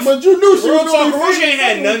famous, but you knew she was going to be famous. She ain't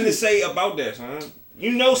had nothing to say about that, son.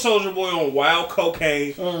 You know Soulja Boy on wild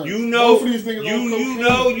cocaine. You know both of these niggas on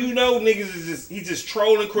cocaine. You know niggas is just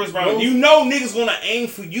trolling Chris Brown. You know niggas gonna aim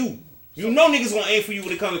for you. You know niggas gonna aim for you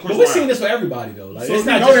when it comes to Chris Brown. But we're seeing this for everybody though. Like so it's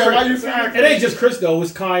not just Chris. It ain't just Chris though.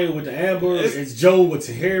 It's Kanye with the Amber. It's Joe with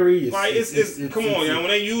Tahiri. Come on, y'all. When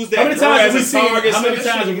they use that girl as a target, how many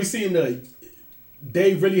times have we seen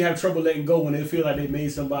they really have trouble letting go when they feel like they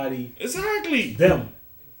made somebody exactly them.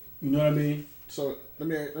 You know what I mean? So let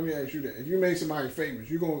me ask you that: if you made somebody famous,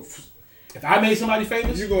 you gonna? If I made somebody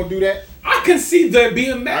famous, you gonna do that? I can see there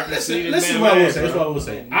being mad. Listen, what I will say. That's what I will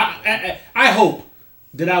say. I hope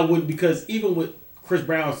that I wouldn't, because even with Chris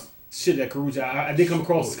Brown's shit at Karrueche, I did come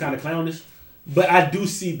across as kind of clownish, but I do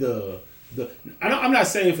see I'm not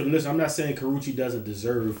saying for the listener, I'm not saying Karrueche doesn't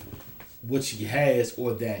deserve what she has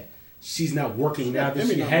or that she's not working now that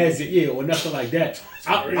she has it, or nothing like that.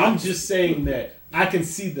 I'm just saying that I can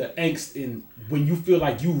see the angst in when you feel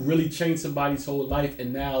like you really changed somebody's whole life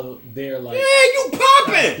and now they're like, yeah, you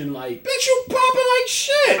popping, like, bitch, you popping like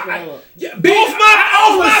shit.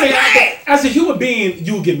 As a human being,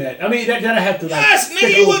 you would get mad. I mean, that I have to like,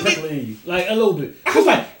 nigga, you would get in you, like a little bit. I was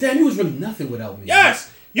like, damn, you was really nothing without me. Yes,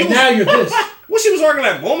 now you're this. Well, she was working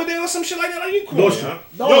at Bloomingdale or some shit like that. Like, you cool, huh?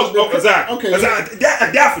 Exactly. Okay.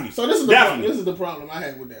 Definitely. So this is the problem I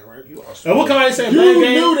had with that, right? And what Kanye saying? You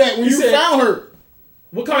knew that when you found her.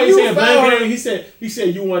 What Kanye saying? Blame game. He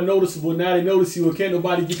said you weren't noticeable. Now they notice you and can't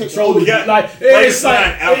nobody get control of you. Like it's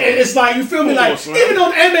like you feel me? Like even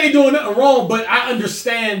though M ain't doing nothing wrong, but I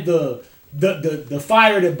understand the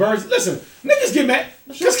fire that burns. Listen, niggas get mad.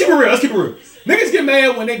 Let's keep it real. Niggas get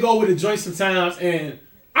mad when they go with a joint sometimes, and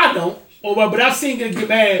I don't. But I've seen niggas get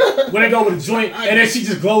mad when they go with a joint and then she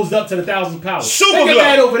just glows up to the 1,000 pounds. They get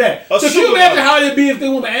mad over that. So can you imagine how it'd be if they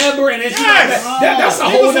went with Amber and then she that's a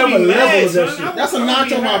whole other level of that shit. That's a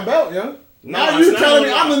notch on my belt, yo. Now you telling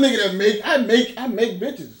me I'm the nigga that I make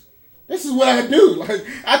bitches. This is what I do. Like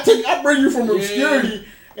I bring you from obscurity.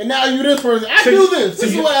 And now you this person. I do this.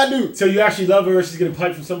 This is what I do. So you actually love her. She's getting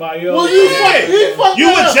piped from somebody else. Well, you fucked you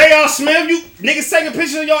with J.R. Smith. You niggas taking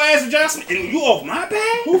pictures of your ass with J.R. Smith. And you off my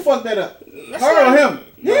bag? Who fucked that up? Her or him?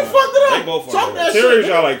 He fucked it up. They both fucked that shit. Terry,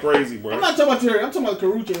 y'all like crazy, bro. I'm not talking about Terry. I'm talking about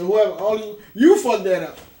Karrueche or whoever. You fucked that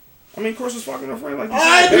up. I mean, Chris was fucking her friend like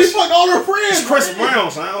you fucked all her friends. It's Chris Brown,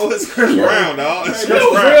 son. Oh, it's Chris Brown, dog. It's Chris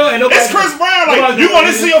Brown. It's Chris Brown. Like, you gonna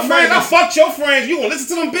listen to your friends? I fucked your friends. You gonna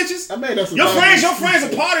listen to them bitches? I made that. Your friends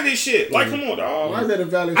are part of this shit. Like, come on, dog. Why is that a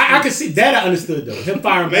valid? I can see that. I understood though. Him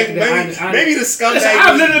firing back. Maybe the scumbag. Listen,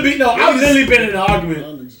 I've literally been in an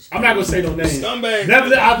argument. I'm not gonna say no names. Scumbag.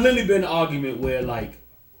 I've literally been in an argument where like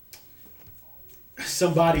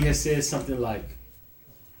somebody has said something like,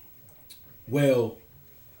 well,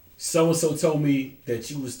 so-and-so told me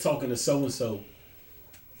that you was talking to so-and-so.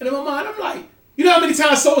 And in my mind, I'm like, you know how many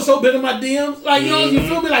times so-and-so been in my DMs? Like, you know, you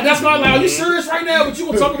feel me? Like, that's why I'm like, are you serious right now? But you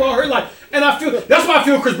gonna talk about her? Like, and that's why I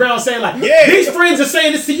feel Chris Brown saying like, these friends are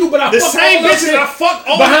saying this to you, but I fucked all bitches I fucked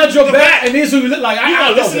all behind your back, and these who you look like.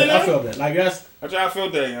 I felt that. Like, that's... I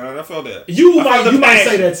felt that, man. I felt that. You might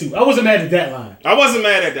say that too. I wasn't mad at that line. I wasn't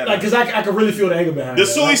mad at that line. Like, cause I could really feel the anger behind the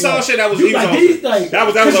suicide shit that was that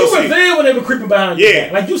was cause you were there when they were creeping behind you. Yeah.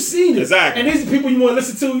 Like you seen it. Exactly. And these are people you want to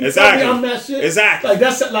listen to. You exactly. I'm that shit. Exactly. Like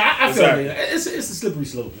that's like I feel like it's a slippery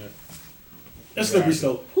slope, man. It's a slippery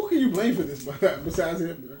slope. Who can you blame for this besides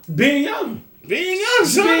him? Man? Being young,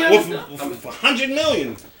 son. With 100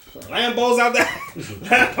 million. Lambos out there.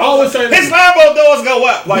 I always say his Lambo doors go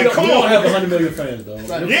up. Like, come on. We don't have 100 million fans, though.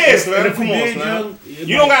 Yes, man. Come on, man.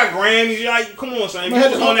 You don't got Grammys. You like, come on, son. If you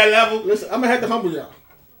was on that level. Listen, I'm gonna have to humble y'all.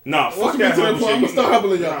 Nah, fuck that humble shit. I'm gonna start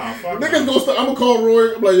humbling y'all. Niggas gonna start. I'm gonna call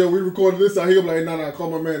Roy. I'm like, yo, we recorded this out here. I'm like, nah, call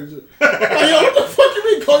my manager. Like, yo, what the fuck you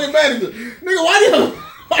mean call your manager? Nigga, why do you?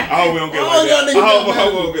 I hope we don't get like that. I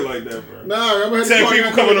hope we don't get like that, bro. Nah, I'm gonna 10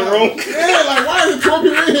 people come in the room. Yeah, like why is it 12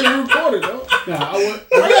 people in here recording, though? Nah, I would.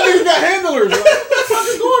 Why y'all niggas got handlers? Like, what the fuck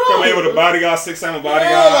is going on? Come in with a bodyguard, 6'7" bodyguard.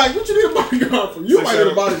 Yeah, like what you need a bodyguard for? You might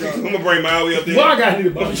need a bodyguard. I'm gonna bring Maui up there. Why I gotta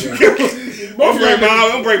need a bodyguard? I'm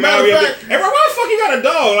gonna bring Maui up there. Everyone, why the fuck you got a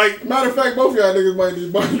dog? Like, matter of fact, both y'all niggas might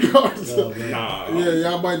need bodyguards. Oh, nah. Yeah,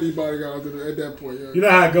 y'all might need bodyguards at that point. Yeah. You know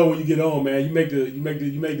how it go when you get on, man. You make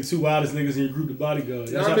the two wildest niggas in your group the bodyguard.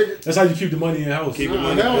 That's how you keep the money in the house. Keep the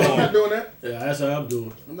money. I'm not doing that. Yeah, that's how I'm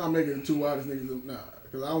doing. I'm not making the two wildest niggas. Nah,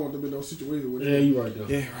 because I don't want them in no situation with it. Yeah, you right though.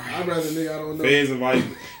 Yeah, right. I'd rather nigga I don't know.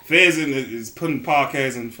 Feds is putting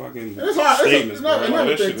podcasts in fucking It's hard. statements, It's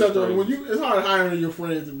another thing. bro. Touch on when you. It's hard hiring your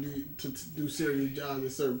friends to do serious jobs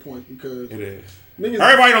at certain points because It is. niggas,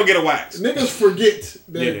 Everybody don't get a wax. niggas forget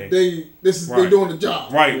that they doing the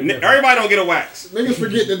job. Right. Everybody don't get a wax. Niggas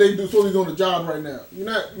forget that they supposed to be doing the job right now.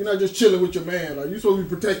 You're not just chilling with your man. Like you supposed to be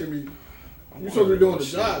protecting me. You supposed to be doing the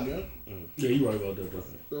job, man. Yeah, you right about that though.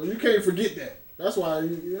 So you can't forget that. That's why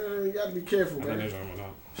you got to be careful, man.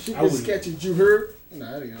 She I gets wouldn't. sketchy. You heard?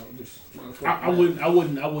 Nah, that ain't just. I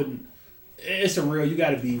wouldn't. It's a real. You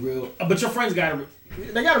got to be real. But your friends got to.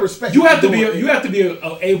 They gotta respect. You have to be. You have to be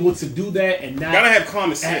able to do that and not. Gotta have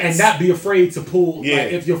common sense and not be afraid to pull. Yeah.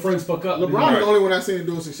 Like, if your friends fuck up. LeBron is the only one I seen him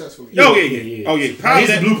do it successfully. Oh yeah. Oh yeah. He's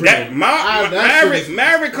the blueprint.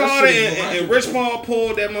 Maverick Carter and Rich Paul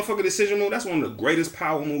pulled that motherfucking decision move. That's one of the greatest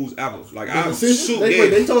power moves ever. Like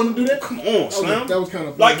they told him to do that. Come on, Slim. That was kind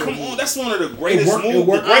of like come on. That's one of the greatest moves.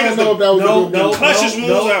 I don't know if that was the clutchest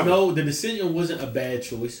moves ever. No, the decision wasn't a bad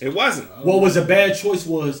choice. It wasn't. What was a bad choice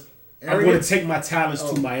was I'm going to take my talents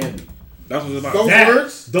to Miami. That's what it was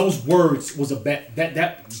about. Those words was a bad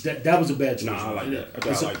that was a bad choice. Nah, I like that. I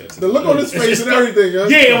like that. The look on his face and everything.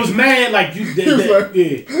 Yeah, it was mad like you did that.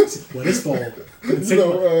 Yeah. Well, it's fall.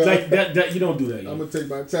 Like that you don't do that. I'm gonna take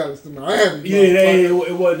my talents to Miami. Yeah,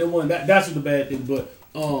 it wasn't. That's what the bad thing. But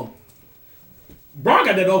Bron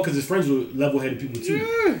got that all because his friends were level-headed people too.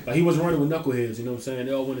 Yeah. Like he wasn't running with knuckleheads. You know what I'm saying?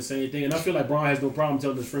 They all want the same thing, and I feel like Bron has no problem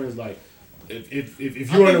telling his friends like. If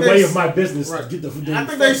you're in the way of my business, right. Get the. I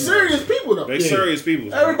think they serious people though. They serious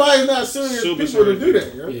people. Everybody's not serious Super people serious to do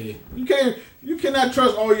that. Yeah. You cannot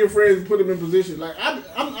trust all your friends and put them in position. Like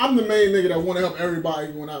I'm the main nigga that want to help everybody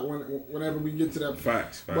whenever we get to that.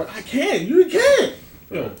 Facts. But I can't. You can't.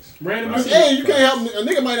 Yo, random. Hey, you can't help a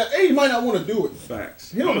nigga might not. Hey, he might not want to do it.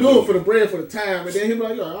 Facts. He don't do it for the bread for the time, and then he be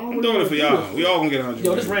like, yo, I'm doing it for y'all. We all gonna get 100.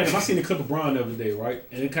 Yo, this random. I seen a clip of Bron the other day, right?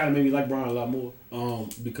 And it kind of made me like Bron a lot more.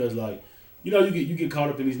 Because like. You know, you get caught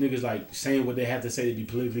up in these niggas like saying what they have to say to be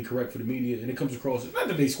politically correct for the media, and it comes across not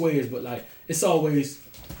that they squares, but like they're always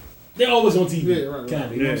on TV. Yeah, right. Kind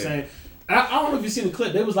of, you know what I'm saying? I don't know if you seen the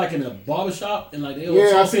clip. They was like in a barbershop and like they all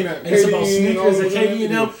I talking, seen that. and it's about sneakers and KD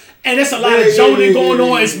and them, and it's a lot of Yeah, joning going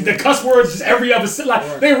on. It's the cuss words just every other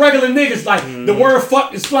like they regular niggas like the word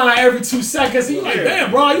fuck is flying every 2 seconds. And you like, damn,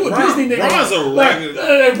 bro, you a Disney nigga? Bron's a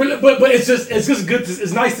regular, but it's just good.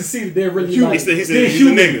 It's nice to see that they're really human. Like, He's they're a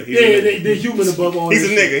human. nigga. They're human above all. He's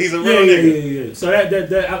a nigga. He's a real nigga. Yeah. So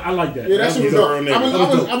that I like that. Yeah, that shit was dope.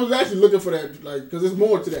 nigga. I was actually looking for that, like, because there's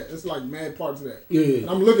more to that. It's like mad parts of that. Yeah. And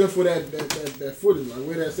I'm looking for that footage, like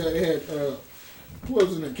where that said they had who else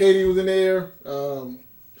was in there? Katie was in there.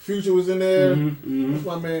 Future was in there. What's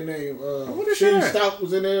my man name? Shane Stout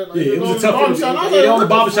was in there. Like, it was a tough one. They on the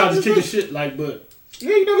barbershop just kicking shit, like, but.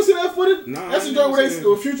 Yeah, you never seen that footage? Nah, that's the joint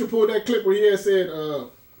where Future pulled that clip where he had said,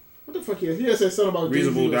 what the fuck he had said something about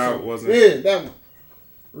Reasonable Doubt wasn't. Yeah, that one.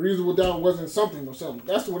 Reasonable Doubt wasn't something or something.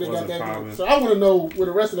 That's where they got that. So I want to know where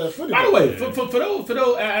the rest of that footage. By the way, for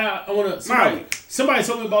those, I want to. Somebody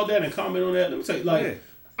told me about that and comment on that. Let me tell you, like,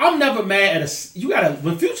 I'm never mad at you gotta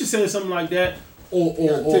when Future says something like that, or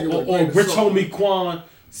Rich Homie Quan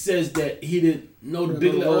says that he didn't know the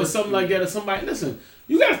big or something like that, or somebody listen.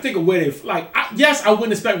 You gotta think of where they like. Yes, I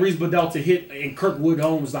wouldn't expect Reasonable Doubt to hit in Kirkwood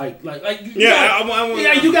Homes like. You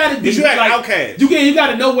gotta be like Outkast. You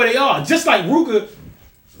gotta know where they are. Just like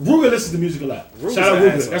Ruger listens to music a lot. Shout out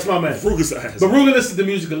Ruger. That's my man. Ruger's ass. But Ruger listens to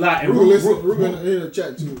music a lot. And Ruger in the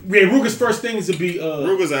chat too. Yeah, Ruger's first thing is to be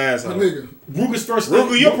Ruger's ass. Ruger's first thing.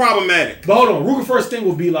 Ruger, you're problematic. But hold on, Ruger's first thing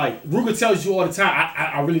will be like Ruger tells you all the time.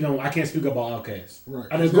 I really don't. I can't speak about Outkast. Right.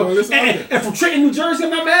 And from Trenton, New Jersey, I'm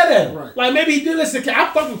not mad at him. Right. Like maybe he did listen to.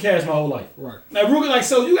 I fuck with Cash my whole life. Right. Like Ruger, like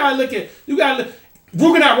so you gotta look.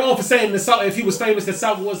 Ruger not wrong for saying the South. If he was famous, the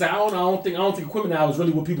South was like, I don't think Equipment is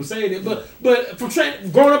really what people saying it. But from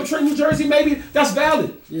Trenton, growing up in Trenton, New Jersey, maybe that's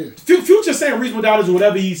valid. Yeah. Future saying Reasonable Doubt is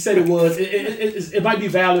whatever he said it was. It might be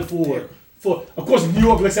valid for of course New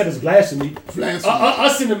York looks at it as blasphemy.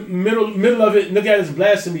 Us in the middle of it look at it as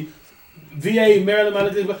blasphemy. VA,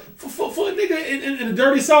 Maryland, but for a nigga in the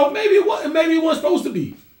dirty South, maybe it wasn't supposed to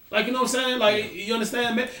be. Like, you know what I'm saying? Like, you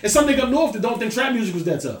understand, man? And some nigga up north that don't think trap music was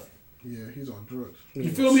that tough. Yeah, he's on drugs. You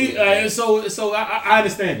feel me? So I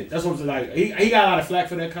understand it. That's what I'm saying. Like, he got a lot of flack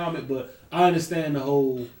for that comment, but I understand the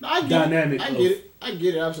whole dynamic. I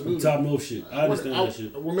get it, absolutely. Top north shit. I understand that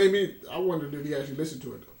shit. Well, maybe I wondered if he actually listened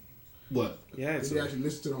to it though. What? Yeah, did he actually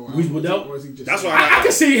listen to the whole album? Or is he just? That's why I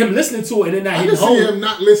can see him listening to it and not hitting home. I can see him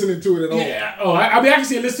not listening to it at all. Yeah. Oh, I mean, I can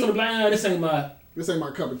see him listening to it like, this ain't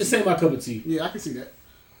my cup of tea. This ain't my cup of tea. Yeah, I can see that.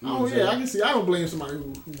 I can see. I don't blame somebody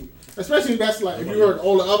who especially if that's like if you heard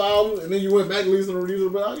all the other albums and then you went back and listened to the reviews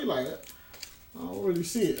about it, you're like, I don't really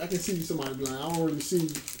see it. I can see somebody be like, I don't really see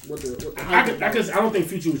what the I don't think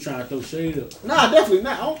Future was trying to throw shade up. Nah, definitely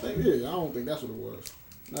not. I don't think that's what it was.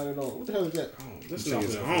 Not at all. What the hell is that? This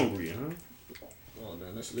nigga's hungry, huh? Oh,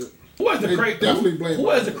 man, that's lit. Who has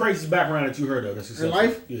the craziest background that you heard of? That's in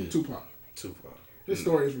life? Yeah. Tupac. His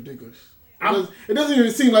story is ridiculous. It doesn't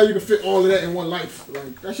even seem like you can fit all of that in one life.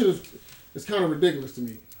 Like that shit is kind of ridiculous to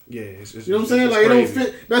me. Yeah, it's you know what I'm saying? Like crazy. It don't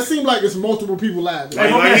fit. That seems like it's multiple people lives.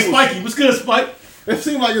 Like Spikey, what's good, Spike? It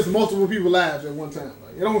seems like it's multiple people lives at one time.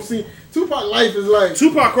 Like it don't seem Tupac life is like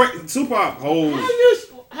Tupac whole.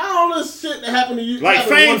 How all this shit that happened to you? Like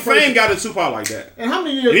fame got a Tupac like that. And how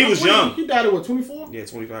many years? He was young. He died at what? 24? Yeah,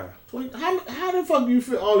 25. 20. How the fuck do you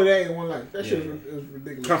fit all of that in one life? That shit is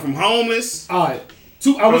ridiculous. Come from homeless. All right.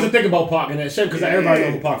 I wasn't thinking about Pac in that shit because everybody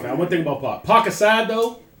knows Pac. I wasn't thinking about Pac. Pac aside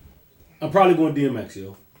though, I'm probably going DMX,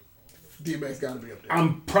 yo. DMX gotta be up there.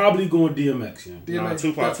 I'm probably going DMX, yo.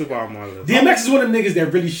 Tupac on my list. DMX is one of them niggas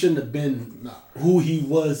that really shouldn't have been who he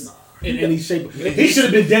was in any shape. He should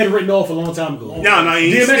have been dead, written off a long time ago.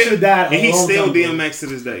 DMX should have died. And he's still DMX to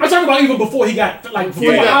this day. I'm talking about even before he got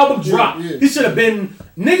before the album dropped. He should have been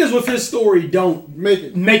niggas with his story. Don't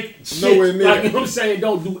make shit. Nowhere near. Like, you know what I'm saying?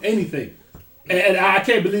 Don't do anything. And I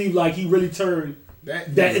can't believe like he really turned that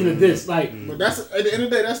into this. Like, but that's at the end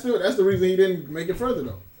of the day, that's the reason he didn't make it further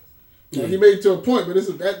though. Yeah. He made it to a point, but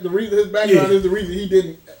the reason his background is the reason he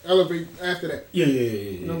didn't elevate after that. Yeah.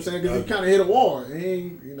 You know what I'm saying? Because he kind of hit a wall. And he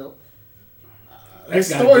ain't, you know. That's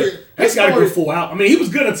got to go full out. I mean, he was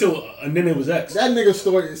good until and then it was X. That nigga's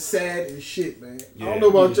story is sad as shit, man. I don't know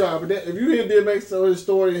about y'all, but if you hear DMX tell his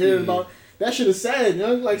story and hearing about that shit is sad, you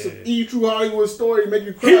know? Like some true Hollywood story make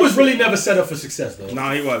you cry. He was really never set up for success though.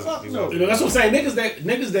 No, he wasn't. You know, that's what I'm saying.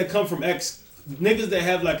 Niggas that come from X, niggas that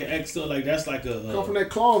have like an X, like that's like a come from that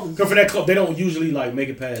club. They don't usually like make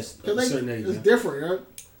it past a certain age. It's different, right?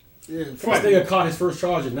 Yeah. This nigga caught his first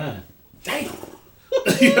charge at 9. Damn.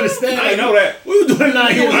 You understand? I didn't know that. We were doing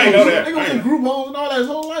 9 years. I didn't know that. They was in group homes and all that his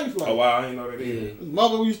whole life. Like. Oh wow, I didn't know that. His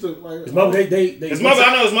mother used to like. His mother,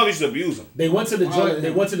 I know his mother used to abuse him. They went to the joint. They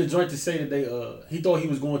went to the joint to say that he thought he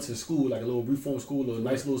was going to school, like a little reform school, or a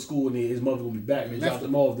nice little school, and his mother would be back. And they dropped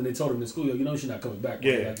him off. Then they told him in school, yo, you know she's not coming back.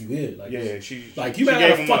 Yeah, like you here. Like you might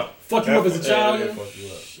gotta fuck you up as a child. Yeah, fuck you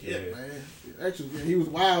up. Shit, man. Actually, he was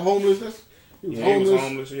wild homeless. He was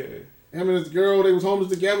homeless. Yeah. Him and his girl, they was homeless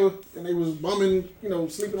together, and they was bumming, you know,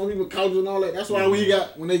 sleeping on people's couches and all that. That's why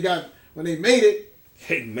when they made it.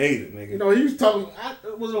 They made it, nigga. You know, he was talking.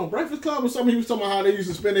 Was it on Breakfast Club or something? He was talking about how they used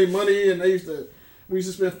to spend their money, and we used to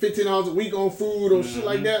spend $15 a week on food or shit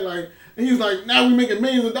like that. Like, and he was like, now we making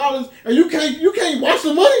millions of dollars, and you can't watch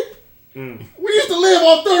the money. We used to live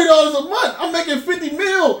on $30 a month. I'm making 50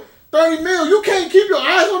 mil, 30 mil. You can't keep your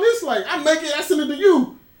eyes on this. Like, I send it to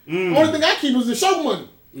you. Only thing I keep is the show money.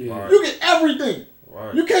 Yeah. You get everything.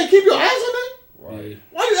 Right. You can't keep your eyes on that. Right.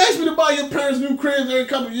 Why you ask me to buy your parents new cribs every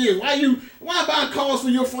couple of years? Why buy cars for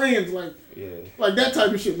your friends? Like that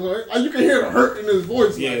type of shit. Like you can hear the hurt in his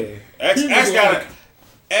voice. Yeah. Like,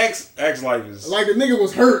 X life is like the nigga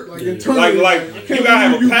was hurt. Like internally. Like you gotta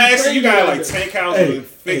have a passion. You gotta like 10 counts to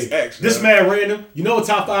fix X. This man random. You know what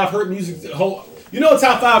top 5 hurt music? You know what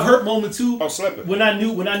top 5 hurt moment too? Oh, Slippin'. When I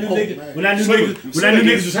knew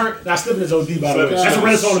niggas was hurt. Now Slippin' is OD by the way. That's a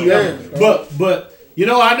red song to me. But you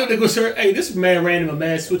know I knew they was hurt. Hey, this man random a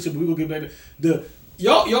man switching. We gonna get back to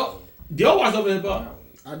y'all watch Love and Hip Hop?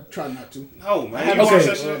 I try not to. No, man.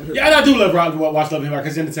 Yeah, I do watch Love and Hip Hop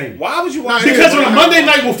because it's entertainment. Why would you watch? Because on a Monday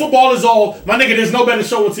night when football is off, my nigga, there's no better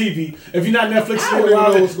show on TV. If you're not Netflix,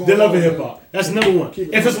 then Love and Hip Hop. That's number one.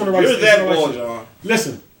 If it's on the right, you're that boy, John.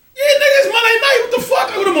 Listen. Yeah, nigga, it's Monday night. What the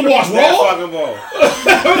fuck? I'm gonna watch Raw.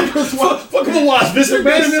 Fuck, I'm gonna watch Vincent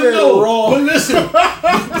McMahon. No, but listen.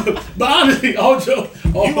 But honestly, all joke.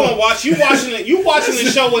 You watching the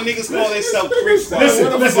show when niggas call themselves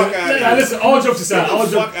Listen. All jokes aside. All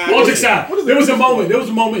jokes aside. There was a moment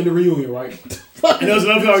in the reunion, right? And there was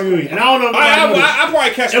another reunion. And I don't know. I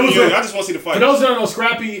probably catch the reunion. I just want to see the fight. For those that don't know,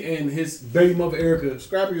 Scrappy and his baby mother Erica.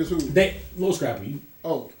 Scrappy is who? Little Scrappy.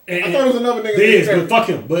 Oh. I thought it was another nigga. There is, but fuck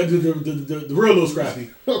him. But the real Little Scrappy.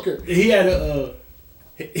 Okay. He had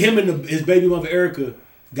him and his baby mother Erica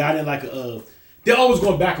got in like they're always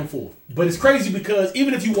going back and forth. But it's crazy because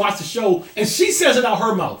even if you watch the show, and she says it out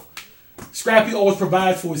her mouth, Scrappy always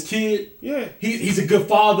provides for his kid. Yeah. He's a good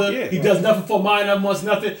father. Yeah, he does nothing for mine, never wants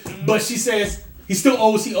nothing. But she says he still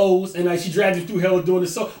owes, and like she drags him through hell doing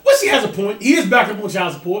this. So, well, she has a point. He is back up on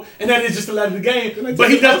child support, and that is just the letter of the game. But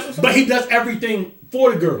he does everything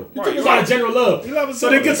for the girl. It's out of general love. So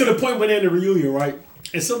they get to the point when they're in the reunion, right?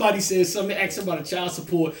 And somebody says something, asks him about the child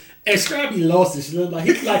support, and Scrappy lost it. You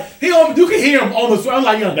can hear him almost. I'm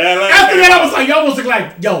like, yo. After that, I was like, y'all almost look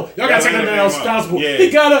like, yo, y'all gotta take that else child support. Yeah.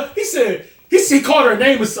 He called her a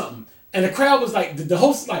name or something, and the crowd was like, the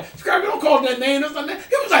host was like, Scrappy, don't call her that name. He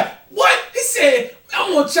was like, what? He said,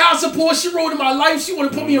 I'm on child support. She wrote in my life. She want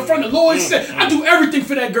to put me in front of the Lord. He said, I do everything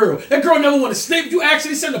for that girl. That girl never want to sleep. You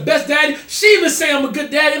actually said the best daddy. She even say I'm a good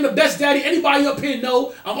daddy. I'm the best daddy. Anybody up here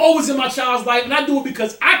know I'm always in my child's life, and I do it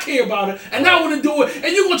because I care about her, and I want to do it.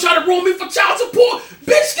 And you gonna try to ruin me for child support?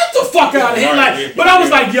 Bitch, get the fuck out of here! But I was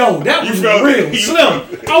like, yo, that was real slim.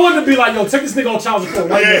 I wanted to be like, yo, take this nigga on child support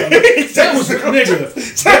right now. That was nigga.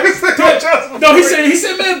 No, he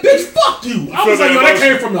said, man, bitch, fuck you. I was like, yo, that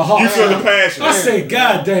came from the heart. You feel the passion. I said,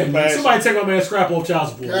 God damn, man. Somebody take my man Scrap off child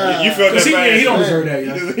support. You feel that passion. He don't deserve that,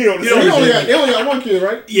 yo. They only got one kid,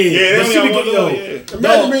 right? Yeah, they only got one.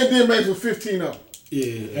 Imagine me and DMX with 15 of them.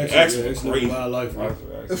 Yeah, actually great wildlife.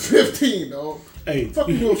 15, though. Hey, fuck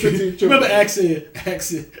you doing 15 children? Remember Axe said,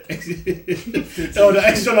 oh, the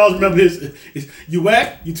extra I always remember is you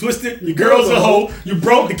whack, you twisted, your girl's a hoe, you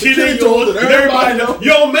broke, the kid ain't yours, and everybody know.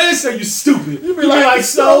 Your old man say you stupid. You be like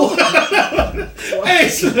so. Hey,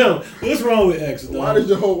 Slim, what's wrong with X? Why did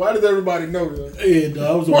everybody know that? Yeah, dog,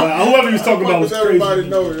 I was a wild. Whoever he was talking about was crazy. Everybody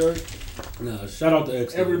know that. Nah, shout out to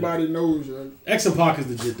X. Everybody knows that. X and Pac is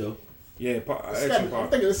legit though. Yeah, I'm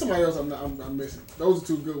thinking there's somebody else I'm missing. Those are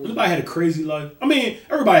two good ones. Everybody had a crazy life. I mean,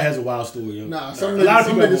 everybody has a wild story. Yo. Nah, some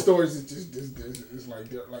niggas stories is just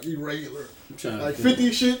like irregular. Like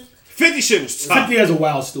 50 shit. 50 shit was tough. 50 has a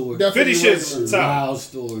wild story. 50 shit is tough. Wild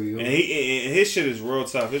story. Yo. And his shit is real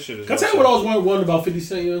tough. His shit is. Can I tell you what I was wondering about 50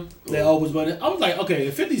 Cent? Yo? They always wanted. I was like, okay,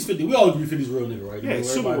 if 50's 50, we all agree 50's real nigga, right? Yeah,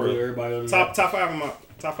 super real. Everybody top 5 of my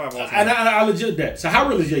top 5 all time. And I legit that. So how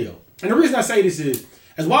real is Yayo? And the reason I say this is,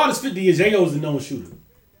 as wild as 50 is, Yayo is the known shooter.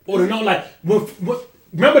 Or the known, like,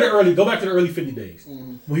 remember go back to the early 50 days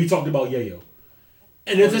when he talked about Yayo.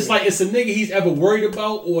 And if it's like, it's a nigga he's ever worried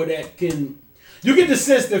about or that can, you get the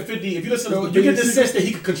sense that 50, if you listen to you get the sense that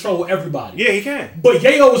he can control everybody. Yeah, he can. But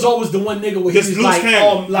Yayo was always the one nigga where he's like, you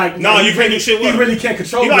can't do shit with him. He really can't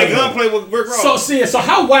control him. He like gunplay with Rick Ross. So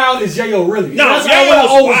how wild is Yayo really? No, that's Yayo what I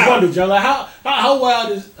always wild. wondered, Joe. Like how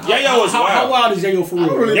wild is Yayo is wild. How wild is Yayo for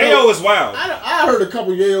real? Really Yayo is wild. I heard a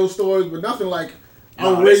couple Yayo stories, but nothing like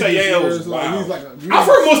outrageous. Yayo is wild. He's like I've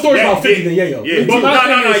heard more stories about 50 than Yayo. Yeah, but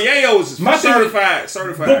no, Yayo is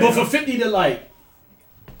certified. But for 50 to like,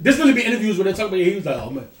 there's gonna be interviews where they talk about he was like, oh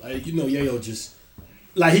man, like Yayo just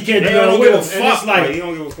like he can't do nothing with him. And it's like he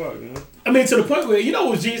don't give a fuck. You know? I mean, to the point where what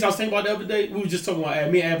was genius I was thinking about the other day. We were just talking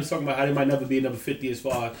about me and Ab was talking about how there might never be another 50 as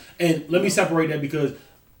far. And let me separate that because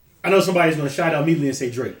I know somebody's gonna shout out immediately and say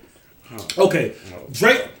Drake. Okay,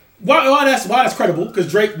 Drake. Why that's credible? Because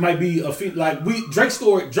Drake might be Drake's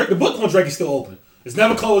story. The book on Drake is still open. It's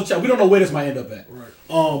never closed. We don't know where this might end up at. Right.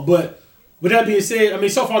 But with that being said, I mean,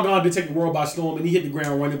 So Far Gone did take the world by storm, and he hit the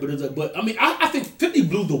ground running. But I mean, I think 50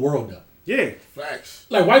 blew the world up. Yeah, facts.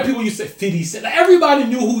 Like white people used to say 50 Cent. Like everybody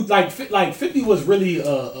knew who like 50 was really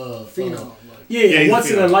phenom.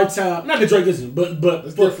 Once in a lifetime. Not that Drake isn't, but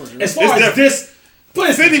it's different. As far as this.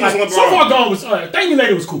 But 50 was one So Far Gone was Thank Me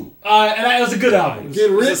Later was cool. And it was a good album. Get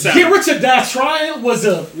Rich or Die Trying was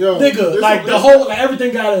a nigga. Like the whole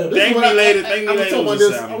everything got a Thank Me Later. I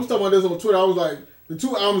was talking about this on Twitter. I was like, the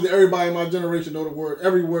two albums that everybody in my generation know the word,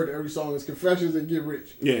 every word to every song is Confessions and Get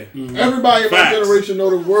Rich. Yeah. Mm-hmm. Everybody in my generation know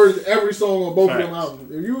the words to every song on both of them albums.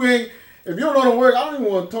 If you don't know the word, I don't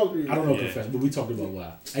even want to talk to you. I don't know Confessions, but we talked about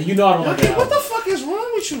why. And I don't like that. What the fuck is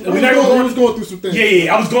wrong with you? I was going through some things.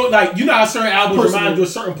 Yeah. I was going, like, how certain albums remind you of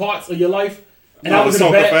certain parts of your life? And I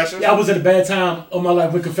was in a bad time of my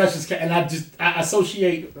life when Confessions came, and I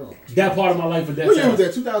associate that part of my life with that. What year was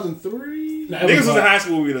that? 2003. Niggas was in high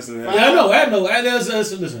school. We listened to that. Yeah, I know.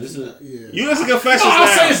 Listen. You listen to Confessions. I'll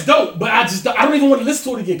now. say it's dope, but I don't even want to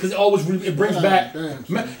listen to it again because it brings back.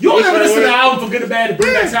 You only ever listen to the album for good or bad to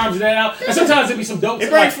bring back times of that out, and sometimes it be some dope. It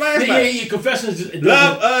brings flashbacks. Yeah, Confessions.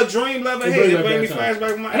 Dream, Love, and Hate. It brings me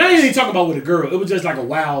flashback. And I didn't even talk about with a girl. It was just like a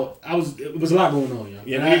wild. It was a lot going on.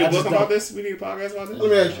 Yeah, we need a book about this. We need a podcast about this.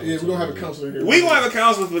 Let me ask you. Yeah, we're gonna have a counselor here. We gonna have a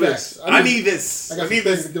counselor for this. I need this. I got some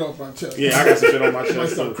things to get off my chest. Yeah, I got some shit on my chest. I might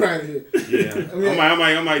start crying here. Yeah, I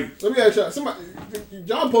might. Let me ask you. Somebody,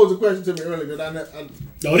 John posed a question to me earlier that I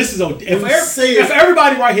no, this is if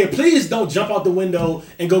everybody right here, please don't jump out the window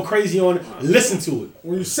and go crazy on it. Listen to it.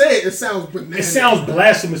 When you say it, it sounds bananas. It sounds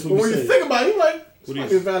blasphemous when you think about it, you're like, this might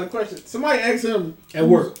be a valid question. Somebody asked him at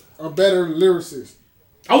work a better lyricist.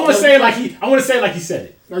 I want to say it like he said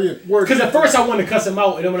it. Oh, yeah. Because at first I wanted to cuss him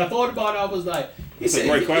out, and then when I thought about it, I was like, he said,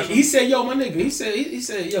 yo, my nigga. He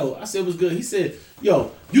said, yo. I said it was good. He said,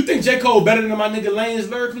 yo, you think J. Cole better than my nigga Lanes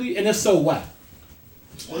lyrically? And if so, why?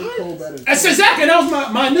 That's exactly. That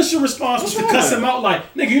was my initial response was to cuss him out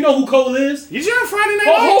like, nigga, you know who Cole is? You hear Friday Night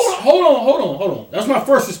Lights? Hold on. That was my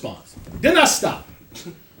first response. Then I stopped.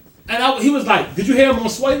 And he was like, did you hear him on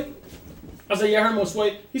Sway? I said, yeah, I heard him on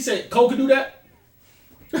Sway. He said, Cole could do that?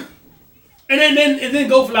 And then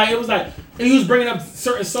go for like, it was like, and he was bringing up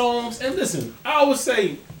certain songs. And listen, I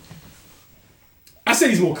say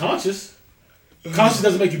he's more conscious. Conscious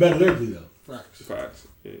doesn't make you better lyrically though. Facts.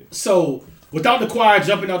 Yeah. So without the choir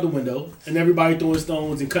jumping out the window and everybody throwing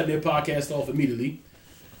stones and cutting their podcast off immediately,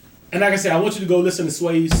 and like I said, I want you to go listen to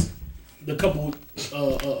Sway's the couple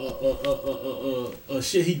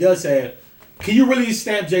shit he does have. Can you really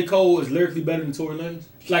stamp J. Cole as lyrically better than Tory Lanez?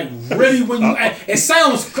 Like really, when you it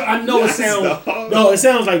sounds, I know it sounds it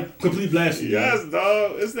sounds like complete blasphemy. Yes,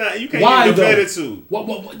 dog. It's not. You can't compare the two.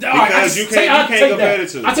 Because you can't compare the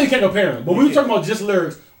two. I tell you can't compare them. But when we talking about just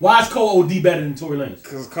lyrics, why is Cole OD better than Tory Lanez?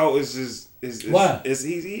 Because Cole is just. Why? He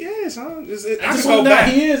is, huh? I just go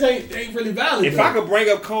back. He is ain't really valid. If I could bring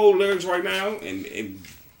up Cole lyrics right now and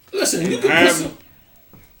listen, you can listen.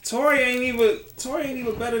 Tory ain't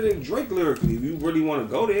even better than Drake lyrically. If you really want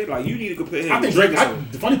to go there, like you need to compare him. I think Drake.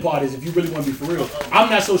 The funny part is, if you really want to be for real, I'm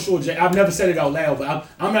not so sure. I've never said it out loud, but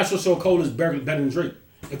I'm not so sure Cole is better than Drake.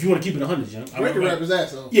 If you want to keep it 100, John. Drake can rap his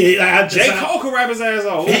ass off. Yeah, J. Cole can rap his ass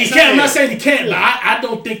off. He can't. I'm not saying he can't, but I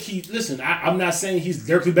don't think he. Listen, I'm not saying he's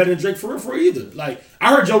lyrically better than Drake for real either. Like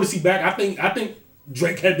I heard Jodeci back. I think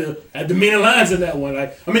Drake had the meaner lines in that one.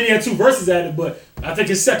 Like I mean, he had two verses at it, but I think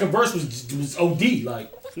his second verse was OD.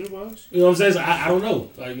 Like. You know what I'm saying? So I don't know.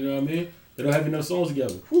 Like, you know what I mean? They don't have enough songs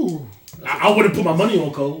together. I wouldn't put my money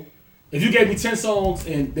on Cole. If you gave me 10 songs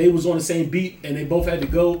and they was on the same beat and they both had to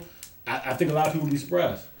go, I think a lot of people would be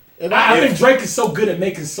surprised. I think Drake is so good at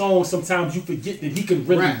making songs, sometimes you forget that he can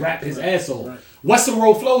really rap his ass off. Right. Western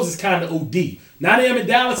Road Flows is kind of OD. 9 AM in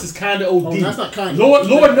Dallas is kind of OD. Oh, that's not kind of.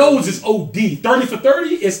 Lord knows it's OD. 30 for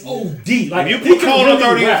 30 is OD. Like, if you put Cole on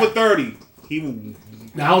 30 for 30, he will.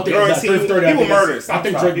 No, I don't think that's 30. He will murder it. I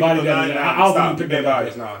think Drake bodied that. I don't think he picked that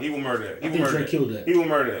body. No, he will murder it. I think Drake killed that. He will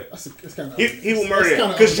murder it. He will murder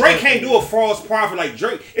it. Because Drake can't do a false prophet like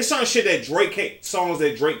Drake. It's certain shit that Drake can't, songs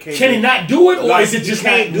that Drake can't do. Can he not do it, or is it just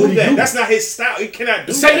can't do that? That's not his style. He cannot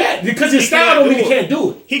do that. Say that because his style don't mean he can't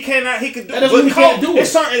do it. He cannot. He could do it. That doesn't mean he can't do it.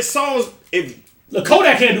 It's certain songs. Look,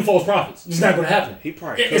 Kodak can't do false prophets. It's not going to happen. He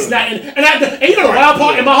probably It's not. And you know the wild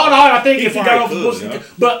part in my heart of heart, I think if he got off the bullshit,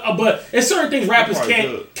 but it's certain things rappers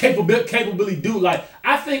can't capably do. Like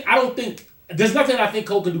I don't think there's nothing I think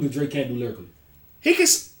Cole can do that Drake can't do lyrically. He can,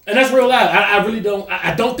 and that's real loud. I really don't.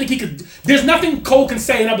 I don't think he could. There's nothing Cole can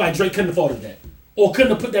say, and I'm like Drake couldn't have thought of that. Or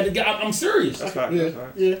couldn't have put that together. I'm serious. That's right.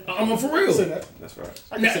 Yeah. I'm for real. That's right.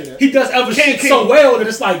 I can say that. He does other shit so well that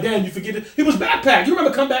it's like, damn, you forget it. He was Backpack. You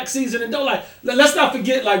remember Comeback Season and don't like. Let's not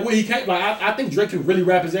forget like where he came. Like I think Drake can really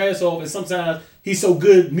rap his ass off, and sometimes he's so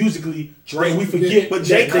good musically. Drake, we forget. But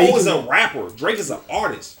J. Cole is a rapper. Drake is an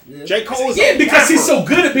artist. Yeah. J. Cole is a because rapper. He's so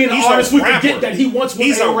good at being an artist. We forget that he once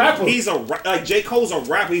was a rapper. He's like J. Cole's a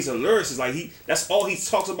rapper. He's a lyricist. Like that's all he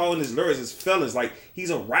talks about in his lyrics. His feelings. Like he's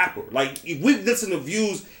a rapper. Like if we listen to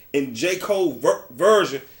views in J. Cole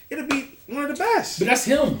version, it'll be one of the best. But that's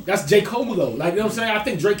him. That's J. Cole though. Like you know what I'm saying? I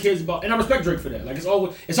think Drake cares about, and I respect Drake for that. Like it's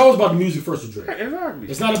always about the music first with Drake. Exactly.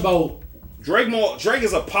 It's not about Drake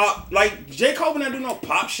is a pop. Like J. Cole would not do no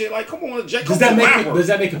pop shit. Like come on, J. Cole's does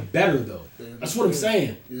that make it better though? Yeah, that's what I'm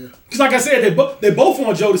saying. Yeah. Because like I said, they both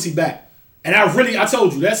on Jodeci back, and I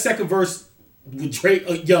told you that second verse with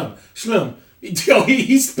Drake, Young, Slim. Yo,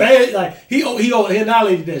 he spared like he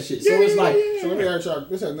annihilated that shit. So it's like. So let me ask y'all.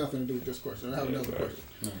 This has nothing to do with this question. I have another question.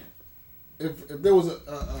 If there was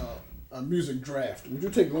a music draft, would you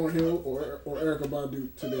take Lauryn Hill or Erykah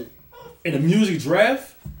Badu today? In a music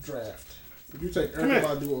draft. Would you take Erykah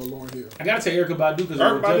Badu or Lauryn Hill? I gotta take Erykah Badu because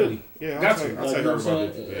of longevity. Yeah, I'll take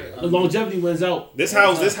Erykah Badu. The longevity wins out. This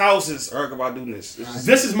house is Erykah Badu-ness.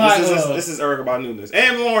 This is my. This is Erykah Badu-ness.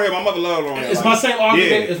 And Lauryn Hill. My mother loved Lauryn Hill. It's my same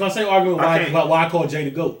argument. Yeah. It's my same argument about why I call Jay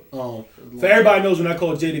the GOAT. For everybody knows when I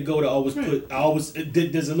call Jay the GOAT,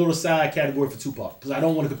 there's a little side category for Tupac because I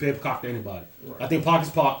don't want to compare Pac to anybody. Right. I think Pac is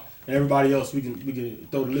Pac, and everybody else we can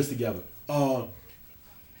throw the list together.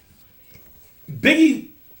 Biggie,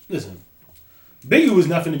 listen. Biggie was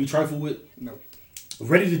nothing to be trifled with. No.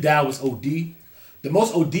 Ready to Die was OD. The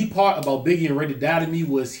most OD part about Biggie and Ready to Die to me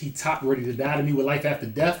was he topped Ready to Die to me with Life After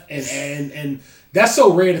Death, and that's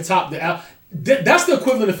so rare to top the album. That's the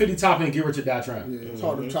equivalent of 50 topping and Get Rich or Die Trying. Yeah, it's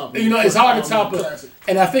hard to top. It's hard to top it,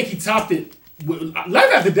 and I think he topped it.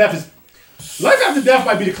 Life After Death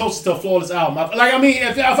might be the closest to a flawless album. If I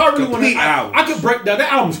really want to, I could break down.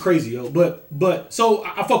 That album's crazy, yo. But so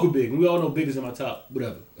I fuck with Big. We all know Big is in my top.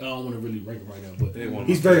 Whatever. I don't want to really rank him right now, but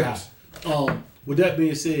he's very high. With that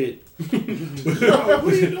being said, what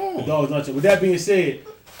are you doing? Dog's luncheon. With that being said,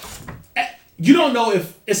 you don't know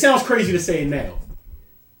if it sounds crazy to say it now.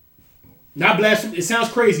 Not blasphemy. It sounds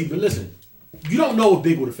crazy, but listen, you don't know if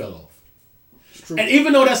Big would have fell off. And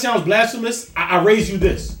even though that sounds blasphemous, I raise you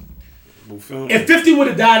this. If 50 would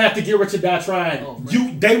have died after Get Rich or Die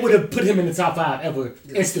Trying, they would have put him in the top 5 ever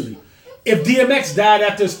instantly. If DMX died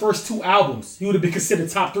after his first 2 albums, he would have been considered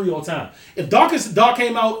top 3 all time. If Darkest Dark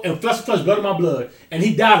came out and Flesh to Flesh, Blood of My Blood, and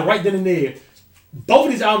he died right then and there, both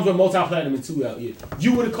of these albums were multi-platinum in 2 years.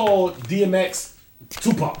 You would have called DMX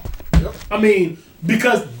Tupac. Yep. I mean,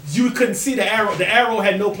 because you couldn't see the arrow. The arrow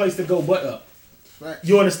had no place to go but up. Right.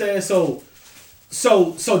 You understand? So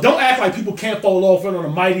don't act like people can't fall off on a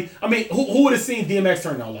mighty. I mean, who would have seen DMX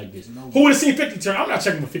turn out like this? No. Who would have seen 50 turn? I'm not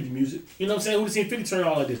checking for 50 music. You know what I'm saying? Who would have seen 50 turn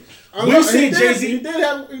out like this? We've seen Jay-Z.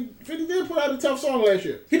 50 did put out a tough song last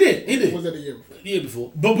year. He did. Was that the year before? The year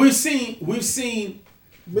before. But we've seen.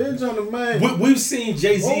 Ben's on the man. We've seen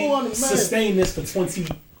Jay-Z sustain this for 20.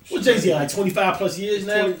 What Jay-Z like 25 plus years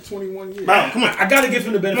now? 21 years. Bro, come on. I gotta give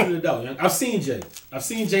him the benefit of the doubt. Young. I've seen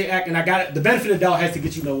Jay act, and the benefit of the doubt has to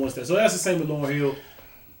get you one step. So that's the same with Lauryn Hill.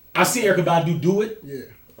 I've seen Erykah Badu do it. Yeah,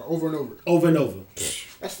 over and over. Over and over.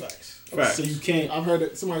 That's facts. So you can't. I've heard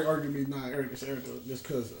that somebody argued me, Erykah just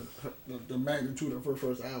because the magnitude of her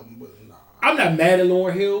first album, but nah. I'm not mad at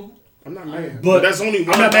Lauryn Hill. I'm not mad. But that's only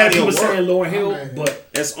one. I'm not mad at people saying Lauryn Hill,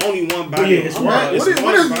 but that's only one body. Yeah, it's right. What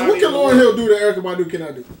can Lauryn Hill do that Erykah Badu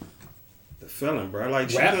cannot do? The feeling, bro. Like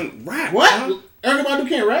she can rap. What? Huh? Erykah Badu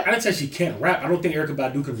can't rap? I didn't say she can't rap. I don't think Erykah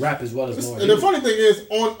Badu can rap as well as Lauryn Hill. And the funny thing is,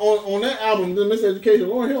 on that album, The Miseducation,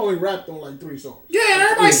 Lauryn Hill only rapped on like 3 songs. Yeah, and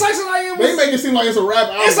everybody slicing like it was. They make it seem like it's a rap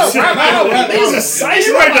album. It's a rap album. It's a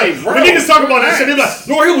slicing right there. When niggas talk about that shit, they be like,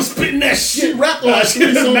 Lauryn Hill was spitting that shit. She rapped on like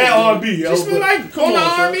 3 songs. Mad R&B, yo. She spit like on the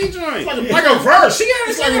R&B joint. Like a verse. She got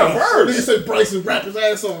like a verse. Niggas said Bryson rap his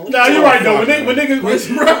ass off. Nah, you're right though. When niggas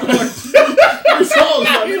rap like 3 songs.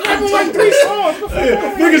 You rapping like 3 songs.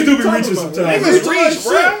 Niggas do be reaching sometimes. Niggas reach,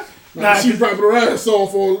 bro. Nah, she's rapping her ass song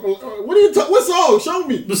for. What song? Show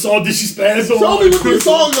me. The song did she spaz on? Show me what these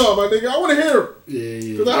songs are, my nigga. I want to hear her.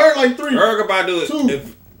 Yeah. Because I heard like 3. Erykah Badu,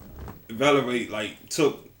 if Elevate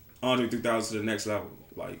took Andre 3000 to the next level,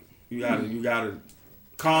 like you gotta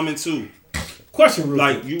Common too. Question, real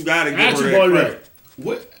like you gotta give her that credit.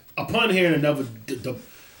 What upon hearing another,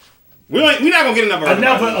 we're not gonna get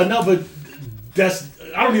another. That's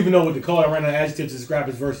I don't even know what to call it right now. Adjective to describe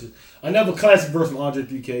his verses. Another classic verse from Andre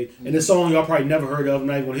 3K, and this song y'all probably never heard of. I'm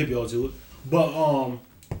not even gonna hip y'all to it. But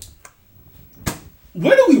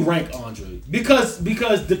where do we rank Andre? Because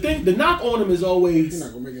the knock on him is always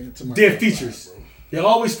their features. Five, they're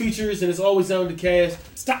always features, and it's always on the cast.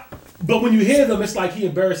 Stop. But when you hear them, it's like he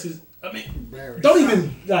embarrasses. I mean, don't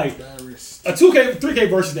even like a 3K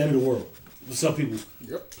verse is the end of the world for some people.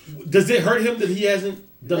 Yep. Does it hurt him that he hasn't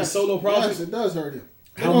done a solo project? Yes, it does hurt him.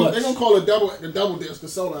 How much? They're gonna call it the double disc, the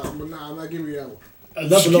solo album, but nah, I'm not giving you that one.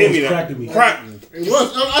 Love Below was crack to me. Crack. It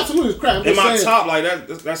was absolutely crack. In my top, like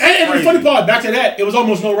that's and the funny part, back to that, it was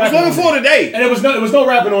almost no rapping. I was looking for today, and it was no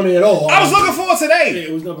rapping on it at all. I was looking for today. Yeah,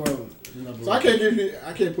 it was no rapping. So I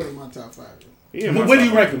can't put him in my top 5. But where do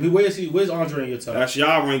you rank him? Where's Andre in your top? That's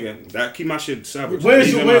y'all ranking. That keep my shit separate. Where's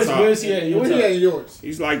he at in your top? Where's he at in yours?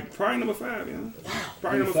 He's like probably number 5, yeah. Wow.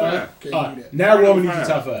 Probably number 5. Can't give you that. Now we're gonna need your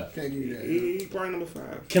top 5. Can't give you that. He probably number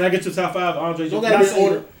 5. Can I get your top 5, Andre? Don't gotta be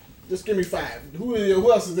order. Just give me 5.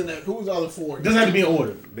 Who else is in that? Who's the other 4? Doesn't have to be in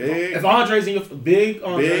order. Big. If Andre's in your Big,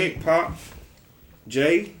 Andre. Big, Pop,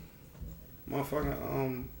 Jay,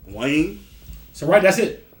 motherfucking Wayne. So right, that's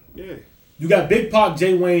it. Yeah. You got Big Pop,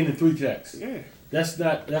 Jay Wayne, and 3 Checks. Yeah. That's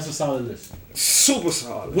a solid list. Super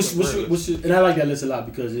solid. What's your, and I like that list a lot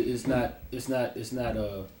because it's not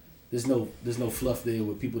there's no fluff there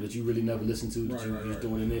with people that you really never listen to that you're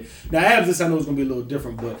throwing in there. Now Ab's list I know is gonna be a little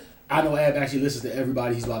different, but I know Ab actually listens to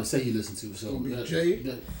everybody he's about to say he listens to. So it's gonna be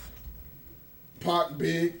Jay, Pac,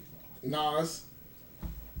 Big, Nas,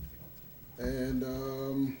 and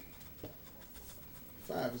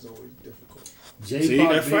 5 is always difficult. Jay, See, Pac,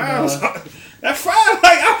 that Big 5 Nas. that 5 like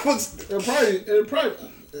I was. It'll probably.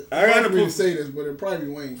 I gotta me to say this, but it'll probably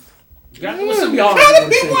be Wayne. What's be hard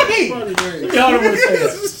to say? Probably Wayne. It's hard to say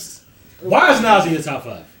that. Why is Nas in your top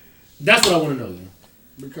 5? That's what I want to know.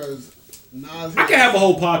 Because Nas. I can have a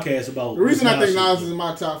whole podcast about the reason I think Nas shit. is in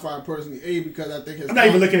my top 5 personally. Because I think his. I'm not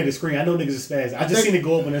even looking at the screen. I know niggas is fast. I just seen it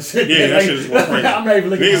go up and that shit. Yeah, that shit is going crazy. I'm not even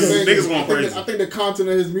looking at it. Niggas going crazy. I think the content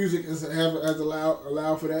of his music has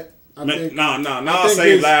allowed for that. Nas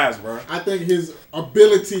saved lives, bro. I think his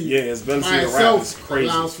ability, his ability by to rap itself is crazy.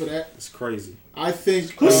 allows for that. It's crazy. I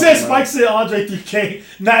think. Who said Spike said Andre 3K?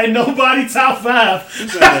 Not in nobody top 5. Who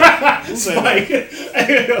said that? Spike.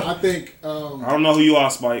 I think. I don't know who you are,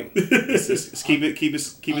 Spike. It's keep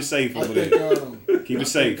it safe over there. Keep it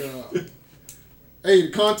safe. Hey,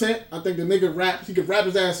 the content. I think the nigga raps. He could rap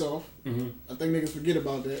his ass off. Mm-hmm. I think niggas forget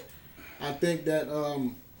about that. I think that.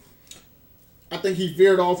 I think he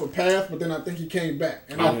veered off a path, but then I think he came back.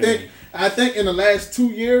 And I think in the last 2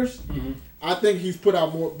 years, I think he's put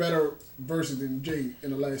out better verses than Jay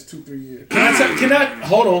in the last 2-3 years. Can I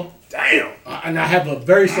hold on? Damn. And I have a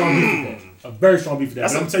very strong beef with that. A very strong beef with that.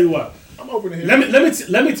 But I'm gonna tell you what. I'm open to hear.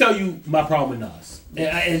 Let me tell you my problem with Nas.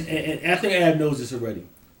 And I think Ab knows this already.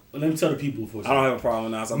 But let me tell the people before. I don't have a problem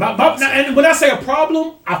with Nas. And when I say a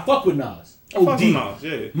problem, I fuck with Nas. Nas,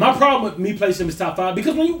 yeah. My problem with me placing him in his top 5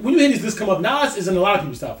 because when you hear this list come up, Nas is in a lot of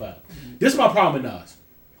people's top 5. This is my problem with Nas.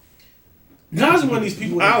 Nas is one of these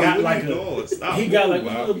people that got like he got like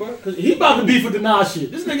because he about to beef with the Nas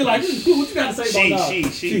shit. This nigga like this is cool. What you got to say about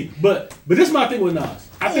Nas? She. But this is my thing with Nas.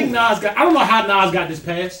 I think Nas got. I don't know how Nas got this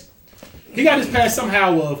pass. He got this pass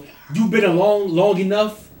somehow of you've been along long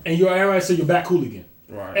enough and you're alright, so you're back cool again.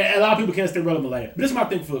 Right. And a lot of people can't stay relevant like that. But this is my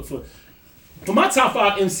thing for my top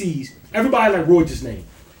 5 MCs. Everybody like Roy just named.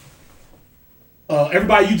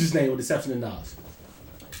 Everybody you just named with the exception of Nas.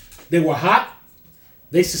 They were hot.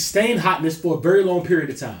 They sustained hotness for a very long period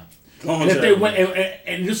of time. And if they went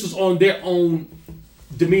and this was on their own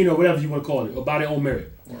demeanor, or whatever you want to call it, or by their own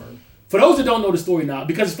merit. Right. For those that don't know the story now,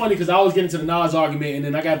 because it's funny because I always get into the Nas argument and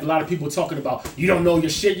then I got a lot of people talking about you don't know your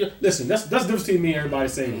shit. Listen, that's the difference between me and everybody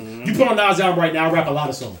saying you put on Nas album right now, I rap a lot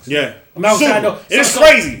of songs. Yeah. I'm not saying I know. It's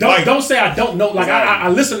crazy. Don't say I don't know. Like I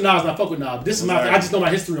listen to Nas and I fuck with Nas. This is my I just know my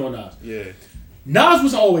history on Nas. Yeah. Nas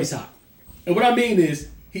was always hot. And what I mean is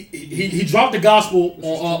he dropped the gospel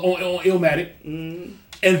on Illmatic. And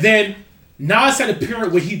then Nas had a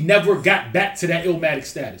period where he never got back to that Illmatic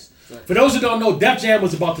status. Right. For those who don't know, Def Jam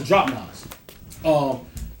was about to drop Nas.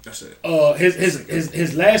 That's it.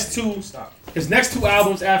 His last two, his next 2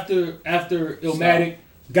 albums after Illmatic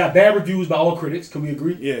got bad reviews by all critics. Can we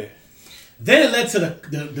agree? Yeah. Then it led to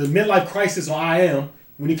the midlife crisis on I Am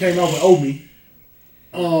when he came out with Owe Me.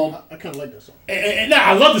 I kind of like that song. And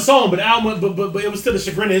I love the song, but the album, but it was to the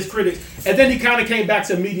chagrin of his critics. And then he kind of came back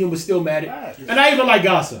to a medium with Stillmatic. And I even like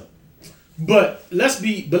Gossip. But let's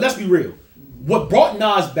be real. What brought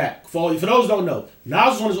Nas back, for those who don't know,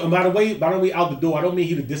 Nas was on his, and by the way, out the door, I don't mean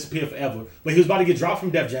he would disappear forever, but he was about to get dropped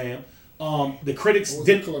from Def Jam. The critics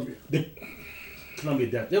didn't. Columbia.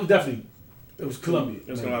 Columbia. It was definitely. It was Columbia.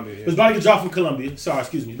 It was Columbia. It was about to get dropped from Columbia. Sorry,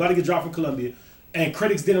 excuse me. About to get dropped from Columbia. And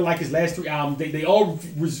critics didn't like his last 3 albums. They all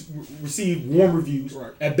received warm reviews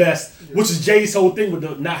at best, which is Jay's whole thing with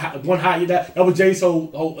the not one hot. That was Jay's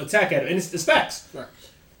whole attack at it, and it's facts. Right.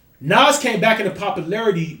 Nas came back into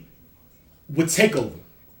popularity with Takeover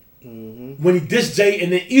when he dissed Jay,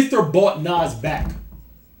 and then Ether bought Nas back.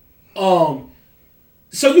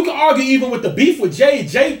 So you can argue even with the beef with Jay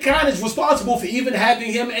kind of is responsible for even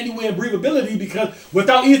having him anywhere in breathability because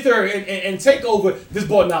without Ether and Takeover, this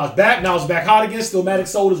brought Nas back. Nas back hot again. Stillmatic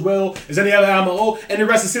sold as well as any other album. And the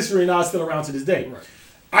rest is history. Nas still around to this day. Right.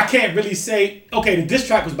 I can't really say, okay, the diss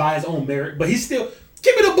track was by his own merit, but he's still,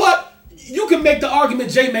 give me the butt. You can make the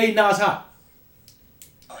argument Jay made Nas hot.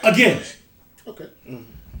 Again. Okay.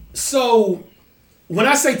 So when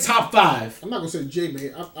I say top 5. I'm not going to say Jay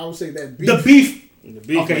made. I would say that beef. The beef.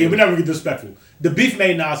 Okay, we're never gonna get disrespectful. The beef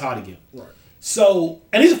made Nas hot again. Right. So,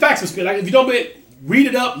 and these are facts. Like, if you don't bet, read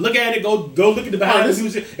it up, look at it, go look at the behind the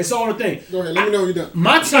music. It's all the thing. Go ahead, let me know when you're done.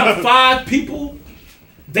 My top 5 people,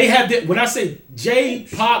 they have that. When I say Jay,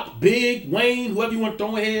 Pop, Big, Wayne, whoever you want to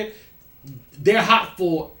throw in here, they're hot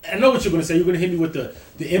for. I know what you're going to say. You're going to hit me with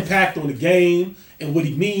the impact on the game and what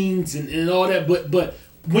he means and all that. But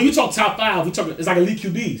when you talk top 5, we talking. It's like elite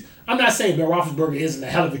QBs. I'm not saying Ben Roethlisberger isn't a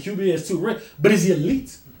hell of a QB. It's too rich, but is he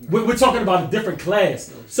elite? We're talking about a different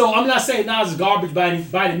class. So I'm not saying Nas is garbage by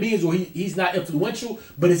any means, or he's not influential.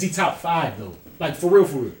 But is he top 5 though? Like for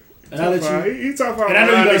real. And I let you. He top 5. And I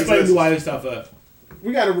know you gotta explain to me why he's top 5.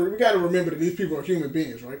 We gotta remember that these people are human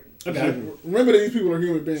beings, right? Okay. Remember that these people are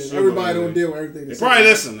human beings. Everybody don't deal with everything. They're probably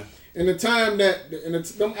listening. In the time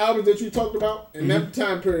them albums that you talked about, in that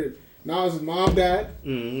time period, Nas' mom died.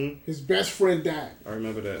 Mm-hmm. His best friend died. I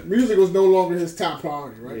remember that. Music was no longer his top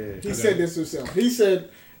priority, right? Yeah, he said this himself. He said,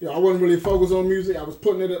 I wasn't really focused on music. I was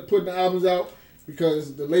putting the albums out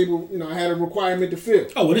because the label, I had a requirement to fill.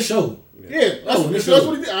 Oh, well, it showed. Yeah, that's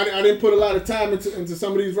what he did. I didn't put a lot of time into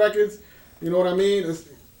some of these records. You know what I mean? It was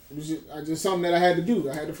just something that I had to do.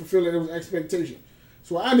 I had to fulfill it. It was expectation.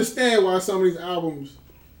 So I understand why some of these albums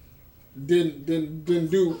didn't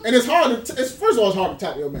do. And it's hard to. First of all, it's hard to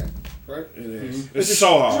top Illmatic, right? It is. Mm-hmm. It's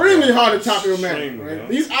so hard. Extremely hard to top Illmatic, right? Yeah.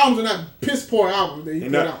 These albums are not piss poor albums that he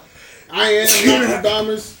put out. I Am,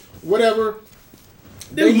 Nostradamus, whatever.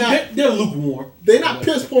 They're lukewarm. They're not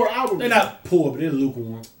piss poor albums. They're not poor, but they're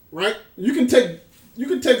lukewarm. Right? You can take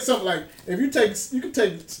something like you can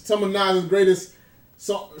take some of Nas' greatest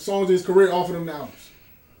songs of his career off of them albums.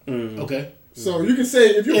 Okay. So you can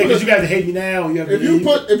say because you guys hate me now.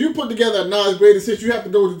 If you put together Nas' greatest hits, you have to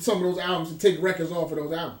go to some of those albums and take records off of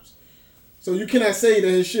those albums. So you cannot say that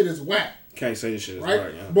his shit is whack. Can't say his shit is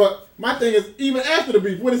right. Yeah. But my thing is, even after the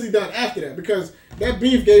beef, what has he done after that? Because that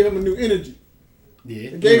beef gave him a new energy.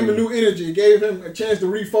 Yeah. It gave him a new energy. It gave him a chance to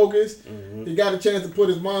refocus. Mm-hmm. He got a chance to put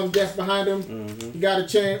his mom's death behind him. Mm-hmm. He got a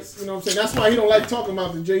chance. You know what I'm saying? That's why he don't like talking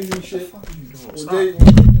about the Jay-Z shit.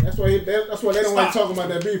 That's why they don't like talking about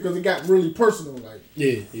that beef, because it got really personal. Like,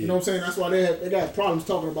 yeah. You know what I'm saying? That's why they got problems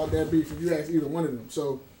talking about that beef if you ask either one of them.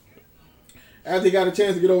 So after he got a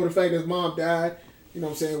chance to get over the fact that his mom died, you know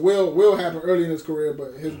what I'm saying? Will happened early in his career,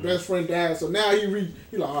 but his best friend died, so now he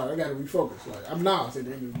like, all right, I got to refocus. Like, I'm Nas at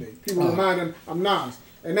the end of the day. People remind him I'm Nas,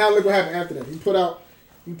 and now look what happened after that. He put out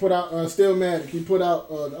Stillmatic. He put out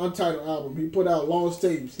the Untitled album. He put out Lost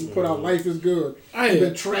Tapes. He put out Life Is Good. He's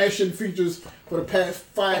been trashing features for the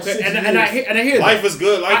past 5-6 years. And I hear that. Life is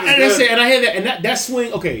good. Life is good. And I hear that. And that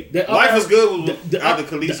swing. Okay, Life is good. The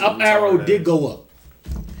up arrow did go up.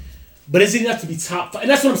 But is it enough to be top 5?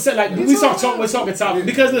 And that's what I'm saying. Like we're talking top.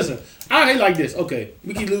 Because listen, I hate like this. Okay,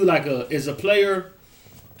 we can do like is a player.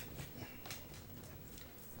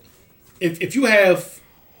 If you have,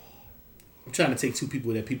 I'm trying to take two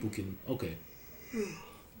people that people can. Okay.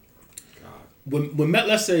 When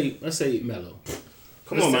let's say Melo.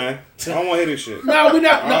 Come on, man. I don't want to hear this shit. No, we're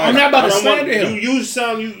not. No, I'm not about to slander him.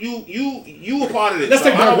 You a part of this. Let's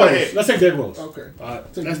take Derrick Rose. Let's take Derrick Rose. Okay.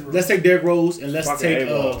 let's take Derrick Rose and let's take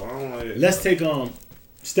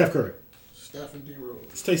Steph Curry. Steph and D Rose.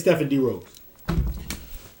 Let's take Steph and D Rose.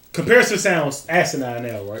 Comparison sounds asinine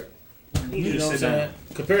now, right? You know what I'm saying?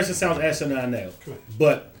 Comparison sounds asinine now,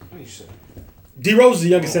 but D Rose is the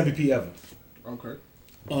youngest MVP ever. Okay.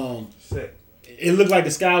 Sick. It looked like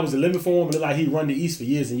the sky was the limit for him. It looked like he'd run the East for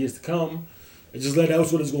years and years to come. It just let that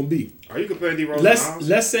was what it's going to be. Are you comparing D Rose?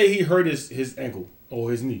 Let's say he hurt his ankle or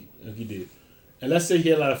his knee, like he did, and let's say he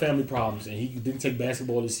had a lot of family problems and he didn't take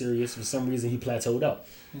basketball as serious. For some reason, he plateaued out.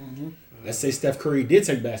 Mm-hmm. Let's say Steph Curry did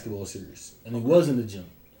take basketball serious and he was in the gym.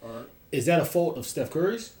 All right. Is that a fault of Steph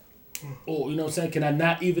Curry's? Or you know what I'm saying? Can I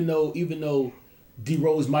not even though D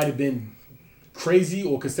Rose might have been crazy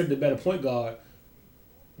or considered a better point guard,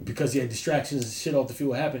 because he had distractions and shit off the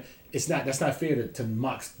field happened, that's not fair to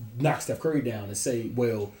knock Steph Curry down and say,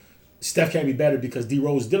 well, Steph can't be better because D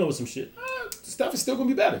Rose is dealing with some shit. Steph is still gonna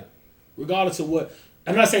be better, regardless of what.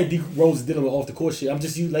 I'm not saying D Rose is dealing with off the court shit. I'm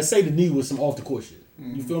just let's say the knee was some off the court shit.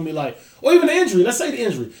 Mm-hmm. You feel me? Like, or even the injury. Let's say the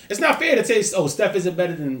injury. It's not fair to say, oh, Steph isn't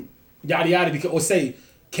better than yada yada because, or say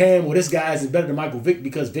Cam or this guy isn't better than Michael Vick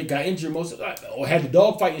because Vick got injured or had the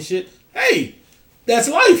dog fight and shit. Hey, that's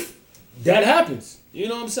life. That happens. You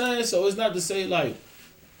know what I'm saying? So it's not to say like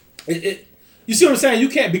it. You see what I'm saying? You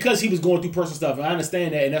can't, because he was going through personal stuff. And I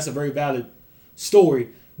understand that, and that's a very valid story.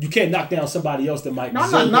 You can't knock down somebody else that might. No,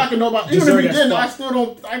 I'm not knocking nobody. Even if he didn't, I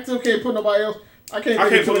still can't put nobody else. I can't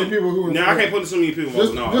put too many people who. I can't put too many people.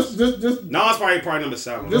 Just Nas probably number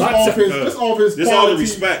 7. Just off his just all the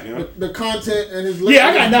respect, you know? the content and his. Yeah,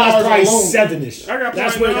 I got Nas probably 7-ish. I got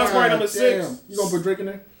Nas probably number 6. You gonna put Drake in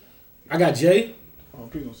there? I got Jay. Oh,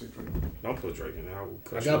 please don't say Drake. Don't put Drake in there. I will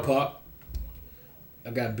cut I got Pac. I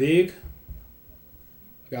got Big.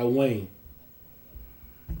 I got Wayne.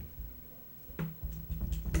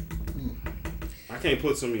 I can't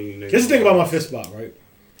put so many niggas. Here's the thing about my fifth spot, right?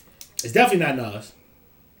 It's definitely not Nas.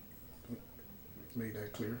 Made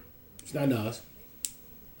that clear. It's not Nas.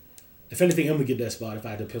 If anything, I'm gonna get that spot if I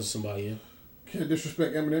had to pencil somebody in. Can't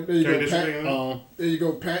disrespect Eminem. There you go, Pat. There you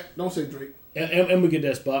go, Pat. Don't say Drake. I'm gonna get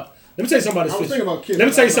that spot. Let me tell you something about this. I was thinking about Kid. Let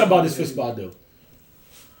me tell you something about this fifth spot, though.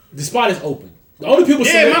 The spot is open. The only people.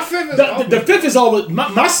 Yeah, my fifth is open. The fifth is always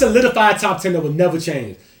my solidified top 10 that would never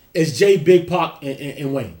change. Is Jay, Big, Pac,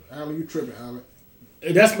 and Wayne. Alan, you tripping, Alan?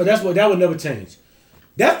 That would never change.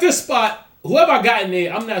 That fifth spot, whoever I got in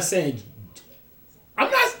there, I'm not saying.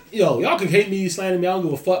 Y'all can hate me, slander me. I don't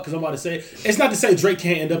give a fuck because I'm about to say it. It's not to say Drake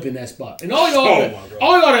can't end up in that spot. And all y'all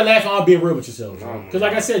that laugh, I'm being real with yourselves. Because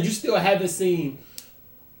like I said, you still haven't seen.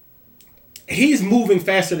 He's moving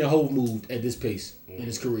faster than Hov moved at this pace in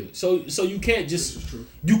his career. So you can't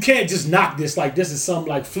just knock this like this is some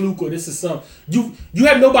like fluke or this is some you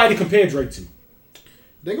have nobody to compare Drake to.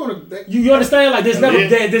 They're gonna. You understand? Like there's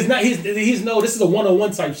not. He's no. This is a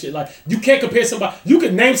 1-on-1 type shit. Like you can't compare somebody. You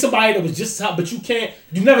could name somebody that was just top, but you can't.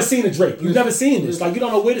 You've never seen a Drake. You've never seen this. Like you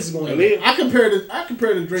don't know where this is going. I compare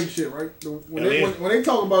the Drake shit, right? When they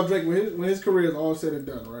talk about Drake, when his career is all said and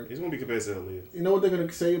done, right? He's gonna be compared to Aaliyah. You know what they're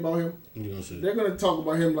gonna say about him? They're gonna talk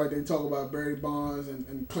about him like they talk about Barry Bonds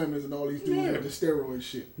and Clemens and all these dudes with the steroid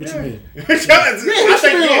shit. What you mean? He should be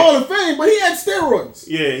in the Hall of Fame, but he had steroids.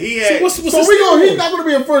 Yeah, he had. He's not gonna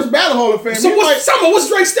be a first ballot Hall of Fame. So what's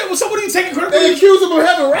Drake's steroids? So what are you taking credit for? They accuse him of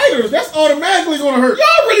having writers. That's automatically gonna hurt.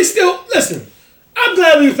 Y'all really still listen. I'm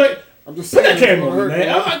glad we play. I'm just saying. Put that camera on, man.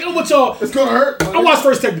 I'm gonna what y'all. It's gonna hurt. I watched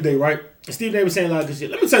First Take today, right? And Steve Nash was saying a lot of good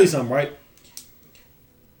shit. Let me tell you something, right?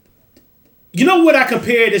 You know what I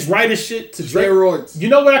compared this writer shit to Drake? Steroids. You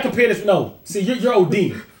know what I compared this? No. See, you're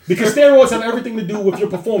ODing. Because steroids have everything to do with your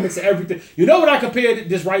performance and everything. You know what I compared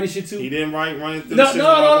this writing shit to? He didn't running through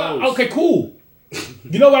No. Okay, cool.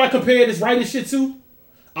 You know what I compared this writing shit to?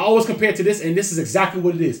 I always compare it to this, and this is exactly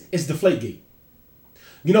what it is. It's Deflategate.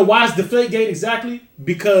 You know why it's Deflategate exactly?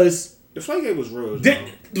 Because Deflategate was real.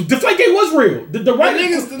 Deflategate was real. The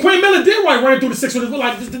writing, Quinn Miller did write running through the six with his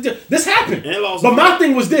like this happened. But my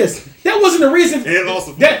thing was this. That wasn't the reason.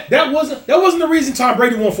 That wasn't the reason Tom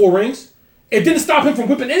Brady won 4 rings. It didn't stop him from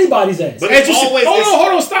whipping anybody's ass. But it's always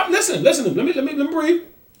hold on, stop. Listen. Let me breathe.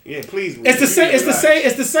 Yeah, please. It's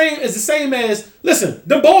the same as listen.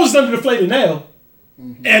 The Bulls under deflated now,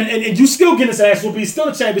 and you still getting his ass whooped. He's still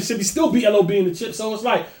a championship. He still beat LOB in the chip. So it's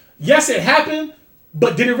like, yes, it happened,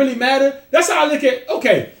 but did it really matter? That's how I look at.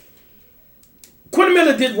 Okay, Quentin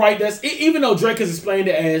Miller did write this, even though Drake has explained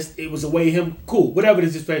it as it was a way him cool, whatever it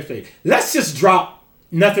is, just fake. Let's just drop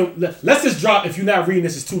nothing. Let's just drop. If you're not reading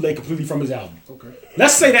this, it's too late completely from his album. Okay.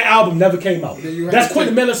 Let's say the album never came out. That's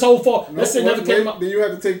Quentin Miller's whole fault. Let's say it never came out. Then you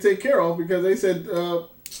have to take care of because they said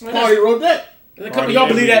Party wrote that. Y'all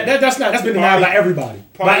believe that? That's been denied by everybody.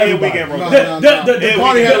 Party and Weekend wrote that.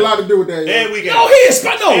 Party had a lot to do with that. Yeah. And Weekend.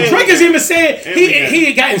 No, Drake has even said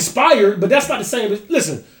he got inspired, but that's not the same.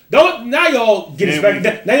 Listen. Now y'all getting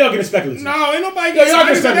speculative. No, ain't nobody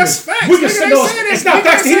getting speculative. That's facts. It's not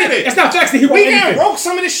facts. It's not facts that he wrote anything. We wrote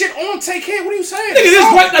some of this shit on Take Care. What are you saying? Nigga, this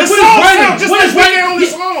right. Like, what is writing on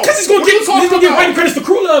this song? Because he's gonna get writing credits for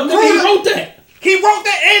Crew Love. Nigga, he wrote that. He wrote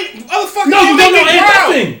that and motherfucker. No, you don't know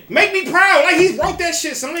anything. Make me proud. Like he wrote that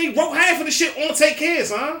shit, son. He wrote half of the shit on Take Care,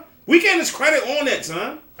 son. Weekend is credit on that,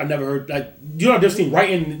 son. I never heard like you know this thing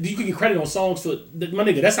writing. You can get credit on songs for my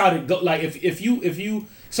nigga. That's how it go. Like if you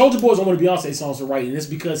Soulja Boy's on one of Beyonce songs for writing. It's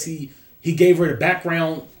because he gave her the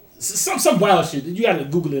background. Some wild shit. You gotta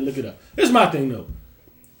Google it and look it up. Here's my thing though.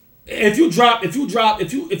 If you drop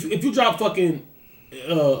fucking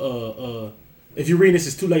if you're reading this,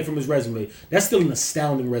 it's too late from his resume. That's still an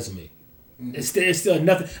astounding resume. Mm-hmm. It's still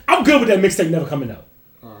nothing. I'm good with that mixtape never coming out.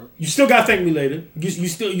 You still got Thank Me Later. You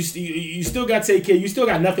still got Take Care. You still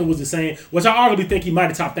got Nothing Was the Same, which I arguably think he might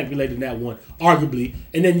have topped Thank Me Later in that one, arguably.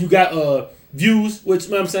 And then you got Views, which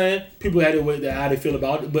you know what I'm saying people had it with how they feel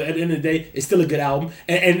about it, but at the end of the day, it's still a good album.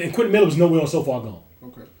 And Quentin Miller was nowhere on So Far Gone.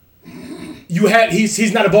 Okay. You had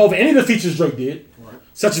he's not involved in any of the features Drake did, right,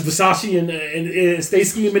 such as Versace and Stay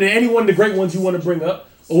Scheming and any one of the great ones you want to bring up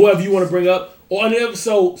or whoever you want to bring up. Or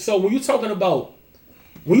so when you talk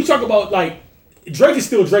about like. Drake is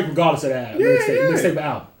still Drake regardless of that mixtape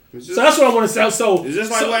album. So that's what I want to say. So it's just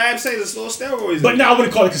like what Ab says, it's little steroids. But now I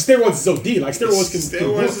wouldn't call it because steroids is OD. Like steroids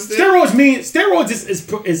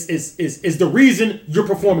is the reason you're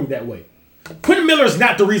performing that way. Quentin Miller is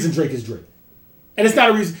not the reason Drake is Drake, and it's not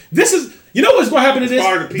a reason. This is what's going to happen to this.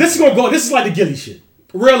 This is going to go. This is like the Gilly shit.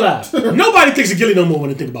 Real life. Nobody thinks of Gilly no more when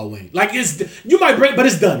they think about Wayne. Like you might break, but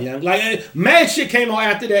it's done, yeah. Like mad shit came out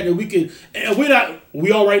after that, and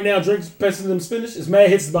we all right now drinks pessimism finished. It's mad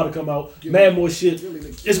hits about to come out, mad more shit.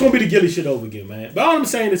 It's gonna be the Gilly shit over again, man. But all I'm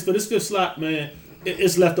saying is for this 5th slot, man,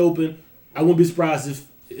 it's left open. I wouldn't be surprised if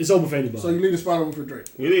it's open for anybody. So you leave the spot open for Drake.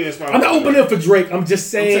 I'm not opening for Drake. I'm just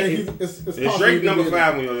saying it's Drake number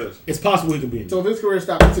 5 on your list. It's possible he can be in. So if his career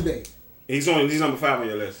stopped today, he's number 5 on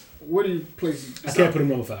your list. Where do you place him? I can't put him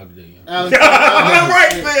number 5 today. Yeah. Alan,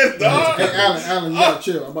 Right, man, dog. Hey, Alan, you gotta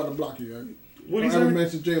chill. I'm about to block you. Man. What I haven't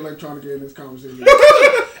mentioned Jay Electronica in this conversation.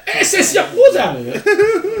 It's y'all. What's happening?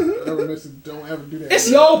 Don't ever do that. It's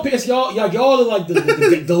y'all. Y'all are like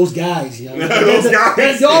those guys. Y'all. Those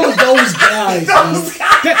guys. Y'all are those guys.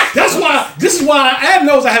 That's why. This is why Ab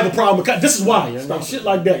knows I have a problem. This is why. Like, shit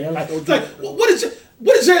like that. Like what is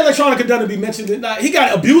Jay Electronica done to be mentioned? He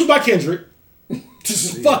got abused by Kendrick.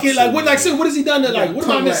 Just fucking like what? Like, what has he done? That, like, what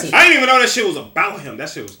am I missing? I didn't even know that shit was about him.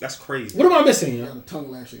 That's crazy. What am I missing? You got a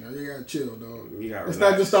tongue lashing. You gotta chill, dog. It's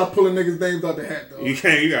not just start pulling niggas' names out the hat, dog. You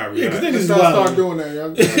can't. You gotta relax. Niggas start doing that.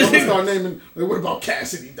 I'm gonna start naming. Like, what about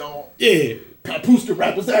Cassidy, dog? Yeah. Papoose the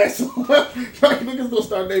rapper's ass. Niggas gonna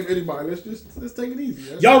start naming anybody. Let's take it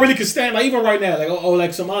easy. Y'all really can stand like even right now, like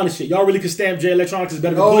like some honest shit. Y'all really can stamp Jay Electronica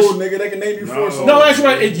better than Push. No, nigga, they can name you 4 songs. No, that's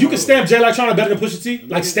right. You can stamp Jay Electronica better than Pusha T.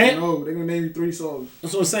 Like stamp. No, they gonna name you 3 songs.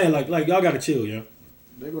 That's what I'm saying. Like y'all gotta chill, yeah.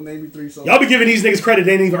 They gonna name you 3 songs. Y'all be giving these niggas credit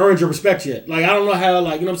they ain't even earned your respect yet. Like I don't know how.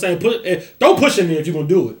 Like you know what I'm saying. Don't push in there if you're gonna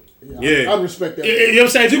do it. Yeah, I respect that. You know what I'm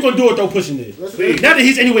saying? If you're gonna do it, don't push in there. Not that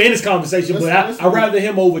he's anyway in this conversation, but I'd rather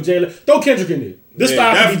him over Jay. Throw Kendrick in there. This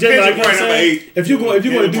 5 could be Jay. Like, you know what I'm saying? If you're gonna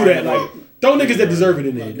do that, like throw niggas that deserve it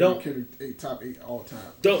in there. Don't top 8 all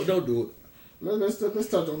time. Don't do it. Let's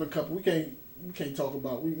touch on a couple. We can't talk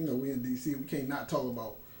about we in DC. We can't not talk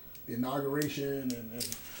about the inauguration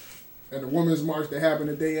and the Women's March that happened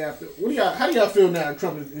the day after. How do y'all feel now?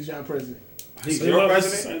 Trump is your president. He's your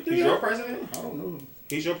president. He's your president. I don't know.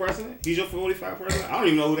 He's your president. He's your 45 president. I don't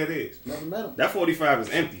even know who that is. Never met him. That 45 is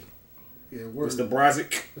empty. Yeah, word. Mr.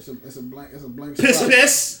 Brazic. It's a blank. Piss spot.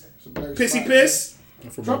 piss. It's a blank Pissy spot, piss.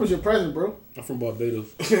 Trump is your president, bro. I'm from Barbados.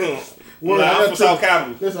 I'm from South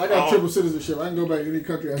Capitol. Listen, I got triple citizenship. I can go back to any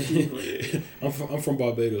country I choose. I'm from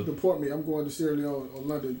Barbados. Deport me. I'm going to Sierra Leone or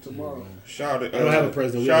London tomorrow. Shout out. I don't have a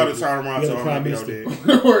president. Shout out to Tyron Montel. Prime Minister.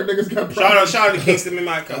 Niggas got Shout out to Kingston. He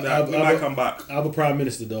might come back. He might come back. I have a prime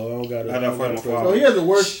minister though. I don't got it. I got my father. So he has the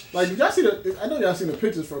worst. Like, did y'all see the? I know y'all seen the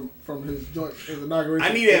pictures from his joint, his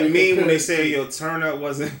inauguration. I need that meme when they say your turn up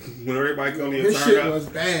wasn't when everybody come to your his turn shit up. was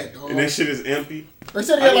bad, dog. And that shit is empty. They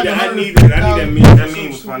said he had like I need 100,000 that meme. That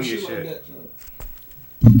meme was funny as shit. Like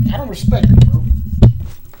I don't respect it, bro.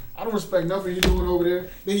 I don't respect nothing you doing over there.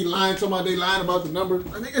 Then he lying to somebody. They lying about the numbers.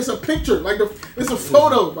 I think it's a picture, like it's a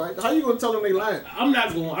photo. Like how you gonna tell them they lying? I'm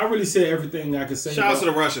not going. I really said everything I could say. Shout out to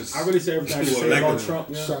the Russians. I really said everything I could say about Trump.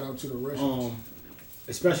 Yeah. Shout out to the Russians.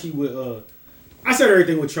 Especially with I said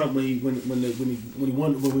everything with Trump when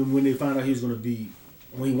they found out he was gonna be.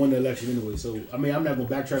 When he won the election anyway, so I mean I'm not gonna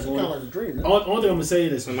backtrack on it. Kind of like a dream, man. Only thing I'm gonna say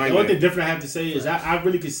is the only thing different I have to say is I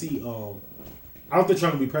really could see. I don't think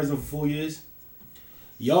Trump will be president for 4 years.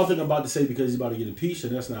 Y'all think I'm about to say because he's about to get impeached,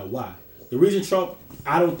 and that's not why. The reason Trump,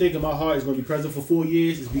 I don't think in my heart, is going to be president for 4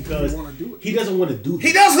 years is because he doesn't want to do this.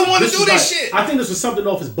 He doesn't want to do this shit. I think this was something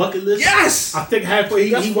off his bucket list. Yes. I think halfway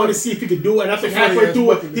he wanted to see if he could do it, and I think halfway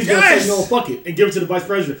through it, he's going to say, no, fuck it, and give it to the vice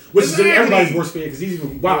president, which is everybody's worst fear because he's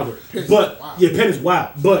even wilder. But, Penn is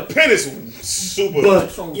wild. But Penn is super.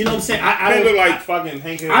 But, you know what I'm saying? Penn look like fucking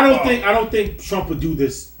Hank Hill. I don't think Trump would do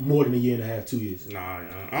this more than a year and a half, 2 years. Nah,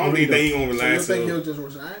 I don't think he's going to relax. So you think he'll just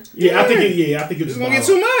resign? I think he'll just going to get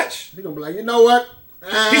too much. He's going to be like, you know what?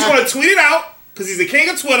 He's going to tweet it out because he's the king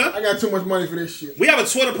of Twitter. I got too much money for this shit. We have a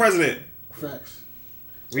Twitter president. Facts.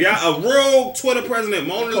 We got a real Twitter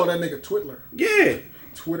president. I call that nigga Twitler. Yeah.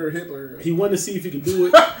 Twitter Hitler. He wanted to see if he could do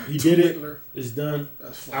it. He did it. It's done.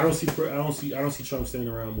 That's fine. I don't see Trump staying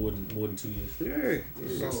around more than 2 years. Yeah.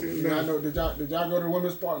 So, did y'all go to the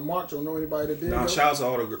Women's March or know anybody that did? Nah, shout out to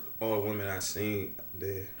all the women I seen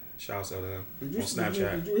there. Shouts out to them on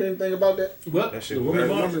Snapchat. Did you hear anything about that? What? That shit the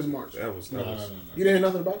Women's March. That was. No. You didn't hear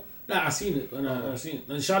nothing about it? Nah, I seen it. I seen it.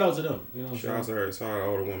 And shout out to them. You know. Shout out to her. Shout out to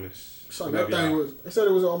all the women. So that thing was. They said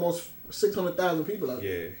it was almost 600,000 people out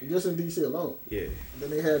there. Yeah. Just in DC alone. Yeah.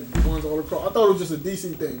 Then they had ones all across. I thought it was just a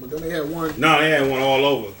DC thing, but then they had one. No, they had one all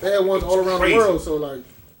over. They had ones all around the world. So like,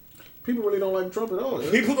 people really don't like Trump at all.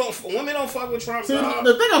 Women don't fuck with Trump. See,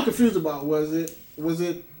 the thing I'm confused about was it.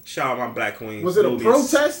 Shout out my black queen. Was it a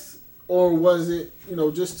protest? Or was it,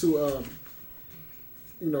 just to,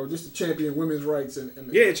 just to champion women's rights and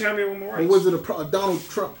champion women's rights? Or was it a Donald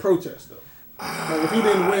Trump protest though? Like if he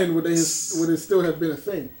didn't win, would it still have been a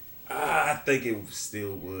thing? I think it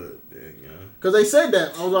still would. Yeah. Because they said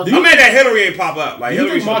that. I mean that Hillary ain't pop up. Like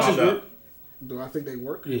Hillary should pop up. Do I think they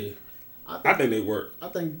work? Yeah. I think they work. I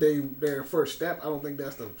think they're first step. I don't think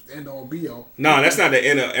that's the end all be all. No, that's not the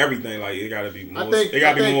end of everything. Like it gotta be more. It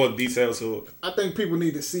gotta be more details to it. I think people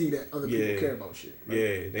need to see that other people care about shit. Right?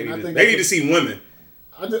 Yeah, they need to see women.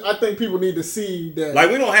 I think people need to see that.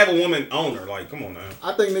 Like we don't have a woman owner. Like come on now.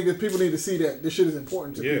 I think people need to see that this shit is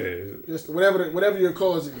important to people. Just whatever your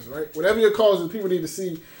cause is, right? Whatever your cause is, people need to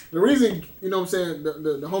see. The reason, you know what I'm saying,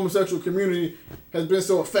 the homosexual community has been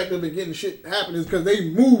so effective in getting shit happen is because they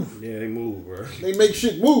move. Yeah, they move, bro. They make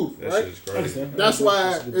shit move, that right? Shit is crazy. That's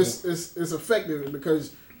why it's effective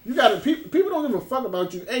because you got to people don't give a fuck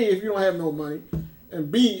about you. A, if you don't have no money,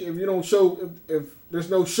 and B, if you don't show if there's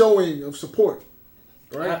no showing of support.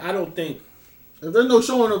 Right? I don't think if there's no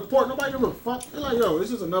showing of support, nobody give a fuck. They're like, yo,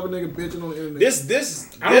 this is another nigga bitching on the internet.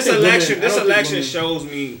 This election shows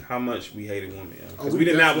me how much we hated women. Because we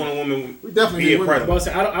did not want a woman. We definitely be a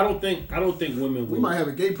president. I don't think women will. We might have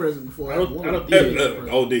a gay president before. I don't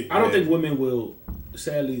think women will.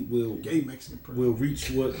 Sadly, gay Mexican president will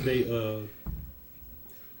reach what they.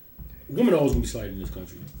 Women are always gonna be slighted in this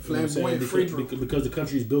country. Flamboyant because the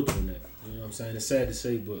country is built on that. You know what I'm saying? It's sad to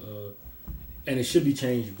say, but. And it should be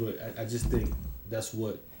changed, but I just think that's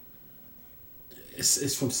what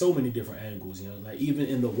it's from so many different angles, you know. Like even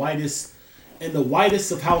in the whitest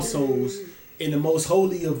of households, in the most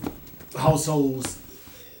holy of households,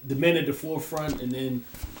 the men at the forefront, and then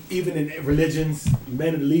even in religions,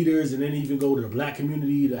 men are the leaders, and then even go to the black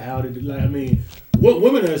community, to how they like. I mean,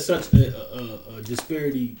 women are such a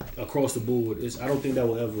disparity across the board. I don't think that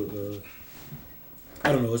will ever.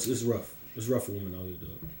 I don't know. It's rough. It's rough for women out here,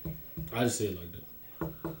 though. I just say it like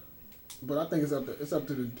that. But I think it's up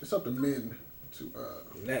to men to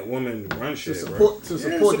let women run shit, support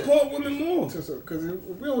women more. Because if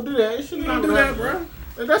we don't do that, it should not do that, bro.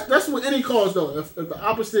 And that's with any cause though. If the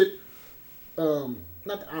opposite, not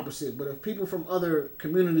the opposite, but if people from other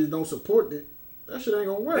communities don't support it, that shit ain't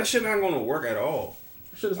gonna work. That shit not gonna work at all.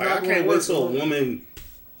 I can't wait till a woman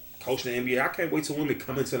coach the NBA. I can't wait till women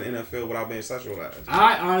come into the NFL without being sexualized.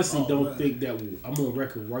 I honestly don't think that will. I'm on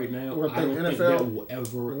record right now. I don't think that will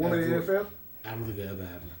ever. A woman in the NFL? I don't think that ever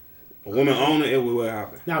happen. A woman owner, it will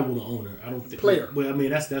happen. Not a woman owner. I don't think. Player. But I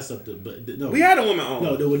mean, that's up to. But no. We had a woman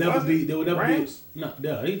owner. No, there would never be. There would never Rams? be. No,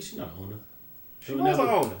 she's not an owner. She was an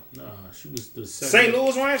owner. Nah, she was the St.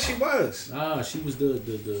 Louis Rams. She was. Nah, she was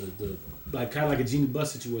the like kind of like a Genie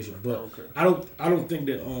Bus situation. But okay. I don't think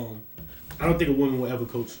that I don't think a woman will ever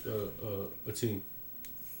coach a team.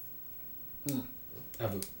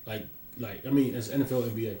 Ever. Like I mean, it's NFL,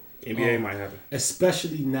 NBA. NBA might happen.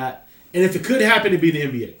 Especially not, and if it could happen, it'd be the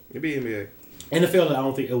NBA. It'd be NBA. NFL, I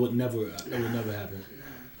don't think it would never happen.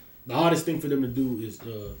 The hardest thing for them to do is,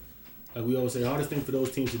 like we always say, the hardest thing for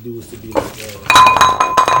those teams to do is to be like, is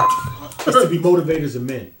to be motivators of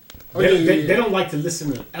men. They don't like to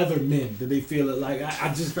listen to other men that they feel it like.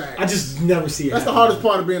 I just never see it. That's the hardest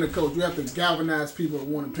part of being a coach. You have to galvanize people that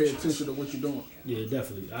want to pay attention to what you're doing. Yeah,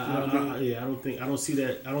 definitely. I don't see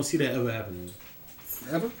that ever happening.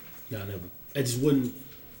 Ever? No, never. It just wouldn't.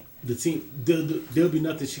 The team, there'll be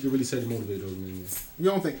nothing she could really say to motivate those men. You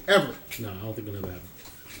don't think ever? No, I don't think it'll never happen.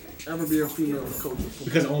 Ever be a female coach?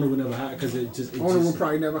 Because the owner would never hire. Because owner would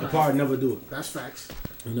probably never hire. Probably never do it. That's facts.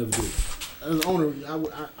 He'll never do it. As an owner, I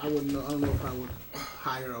wouldn't know. I don't know if I would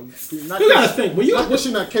hire a. You gotta think when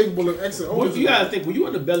she's not capable of exiting. You gotta think when you're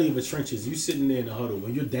in the belly of the trenches, you sitting there in the huddle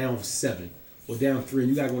when you're down 7 or down 3, and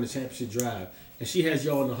you gotta go on the championship drive, and she has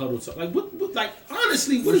y'all in the huddle. So like, what like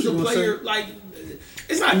honestly, what is the player like?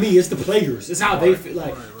 It's not me. It's the players. It's how they feel.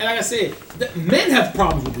 Like, and like I said, men have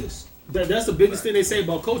problems with this. That's the biggest thing they say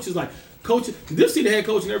about coaches. Like, coach, they'll see the head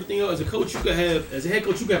coach and everything else. As a head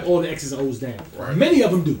coach, you can have all the X's and O's down. Right. Many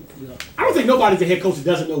of them do. Yeah. I don't think nobody's a head coach that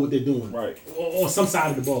doesn't know what they're doing. Right. Or some side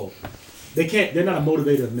of the ball. They can't. They're not a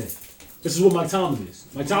motivator of men. This is what Mike Tomlin is.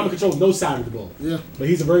 Mike Tomlin controls no side of the ball. Yeah. But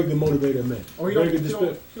he's a very good motivator of men. Oh, very good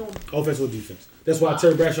offense or defense. That's why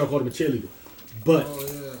Terry Bradshaw called him a cheerleader. But. Oh,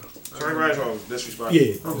 yeah. Terry Bradshaw was disrespectful.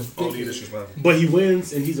 Yeah. OD disrespectful. But he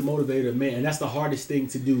wins, and he's a motivator of men, and that's the hardest thing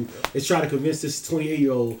to do. Is try to convince this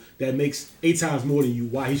 28-year-old that makes 8 times more than you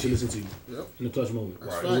why he should listen to you in the clutch moment.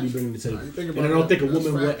 Right. What are you bringing to the table? And I don't think a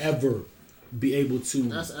woman will ever be able to.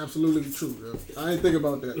 That's absolutely true. Yo. I didn't think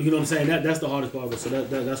about that. You know what I'm saying? That's the hardest part of it. So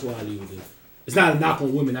that's why I leave with it. It's not a knock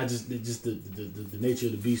on women. Just the nature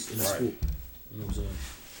of the beast in the sport. You know what I'm saying?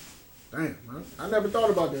 Damn, man. I never thought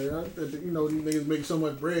about that. You know, these niggas making so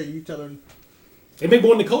much bread. You telling They make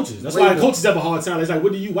more than the coaches. That's why the coaches have a hard time. It's like,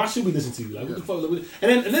 why should we listen to you? Like, what the fuck?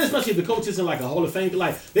 And then especially if the coach isn't like a Hall of Fame,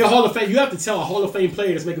 like they're a Hall of Fame, you have to tell a Hall of Fame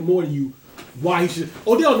player that's making more than you why he should.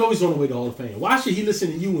 Odell knows he's on the way to Hall of Fame. Why should he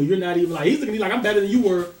listen to you when you're not even like he's looking at you like I'm better than you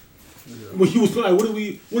were when you was playing? Like, what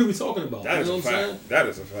are we talking about? That is a fact. That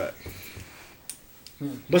is a fact.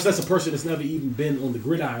 But that's a person that's never even been on the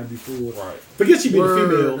gridiron before. Right. Forget she being a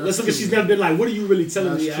female. Let's look at she's never been like, what are you really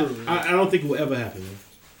telling me? True, I don't think it will ever happen. Man.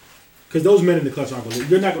 Because those men in the clutch aren't going to.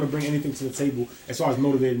 You're not going to bring anything to the table as far as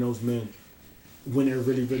motivating those men when it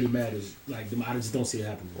really, really matters. Like, I just don't see it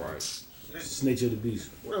happening. Right. It's the nature of the beast.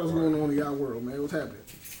 What else going on in y'all world, man? What's happening?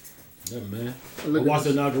 Yeah, man. I watched the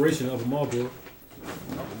inauguration of a Marlboro.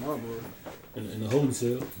 In the holding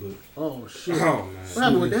cell, but oh shit! Oh man, what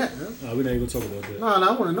happened with that? Man? We're not even gonna talk about that. Nah,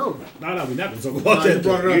 I want to know. Nah, we're not gonna talk about that. You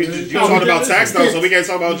brought it up. You talking about tax though, so we can't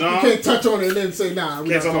talk about John. You can't touch on it and then say nah. We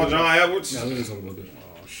can't talk about John Edwards. Nah, we ain't talking about that.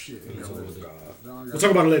 Oh shit! We'll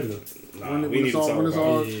talk about it later though. Nah, we need to talk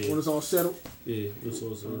about it. When it's all settled. Yeah, it's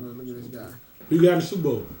all settled. Look at this guy. Who got in the Super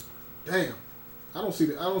Bowl? Damn, I don't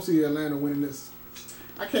see Atlanta winning this.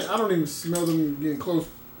 I don't even smell them getting close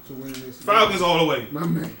to winning this. Falcons all the way. My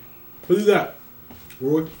man. Who you got?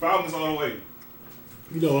 Roy? Falcons all the way.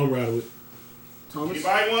 You know I'm riding with. Thomas.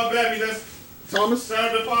 Anybody want to bet me? That's Thomas.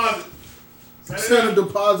 send a deposit. Send a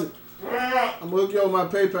deposit. Send it up. I'm gonna hook you on my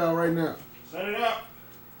PayPal right now. Send it up.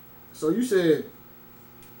 So you said.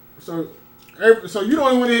 So you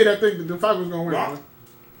don't want to hear that thing that the Falcons gonna win, Yeah. man.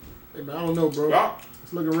 Hey, man, I don't know, bro. Yeah.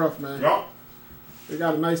 It's looking rough, man. Yeah. They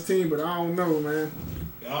got a nice team, but I don't know, man.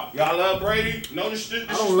 Y'all love Brady. No disrespect.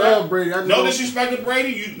 I don't love Brady. I just No don't- disrespect to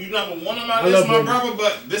Brady. You number one on my I list, love my Brady.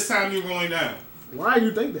 brother. But this time you're going down. Why do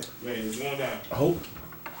you think that? Man, it's going down. Hope.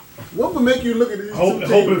 What would make you look at these two Hope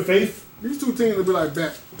teams? and faith. These two teams would be like,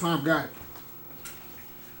 bet, Tom got it.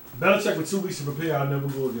 Belichick with 2 weeks to prepare, I'll never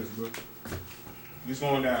go against, bro. It's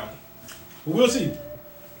going down. But we'll see.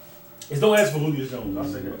 It's don't ask for Julio Jones. I'll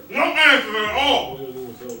say that. No answer at all.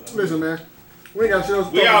 Listen, man. We ain't got shit else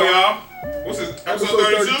to We talk out, about. y'all. What's this? Episode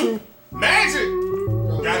 32? Magic.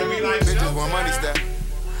 Gotta be like Bitches want money stack.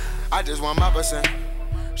 I just want my percent.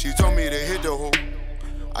 She told me to hit the hoop.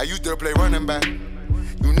 I used to play running back.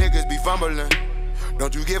 You niggas be fumbling.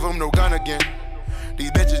 Don't you give them no gun again.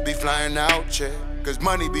 These bitches be flying out, yeah. Cause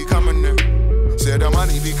money be coming in. Said the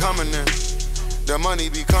money be coming in. The money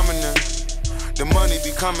be coming in. The money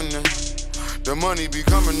be coming in. The money be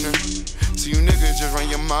coming in. See you niggas just run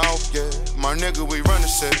your mouth, yeah. My nigga, we run the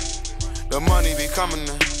shit. The money be coming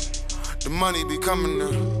in. The money be coming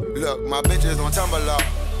in. Look, my bitches don't tumble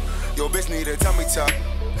off. Your bitch need a tummy tuck.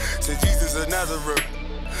 Since Jesus of Nazareth,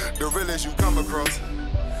 the realest you come across.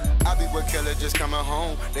 I be with Killer just coming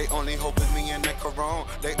home. They only hope is me and that Corona.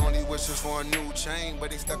 They only wishes for a new chain,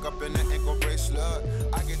 but they stuck up in the ankle bracelet.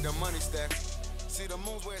 I get the money stacked. See the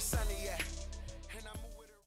moon's where it's sunny at.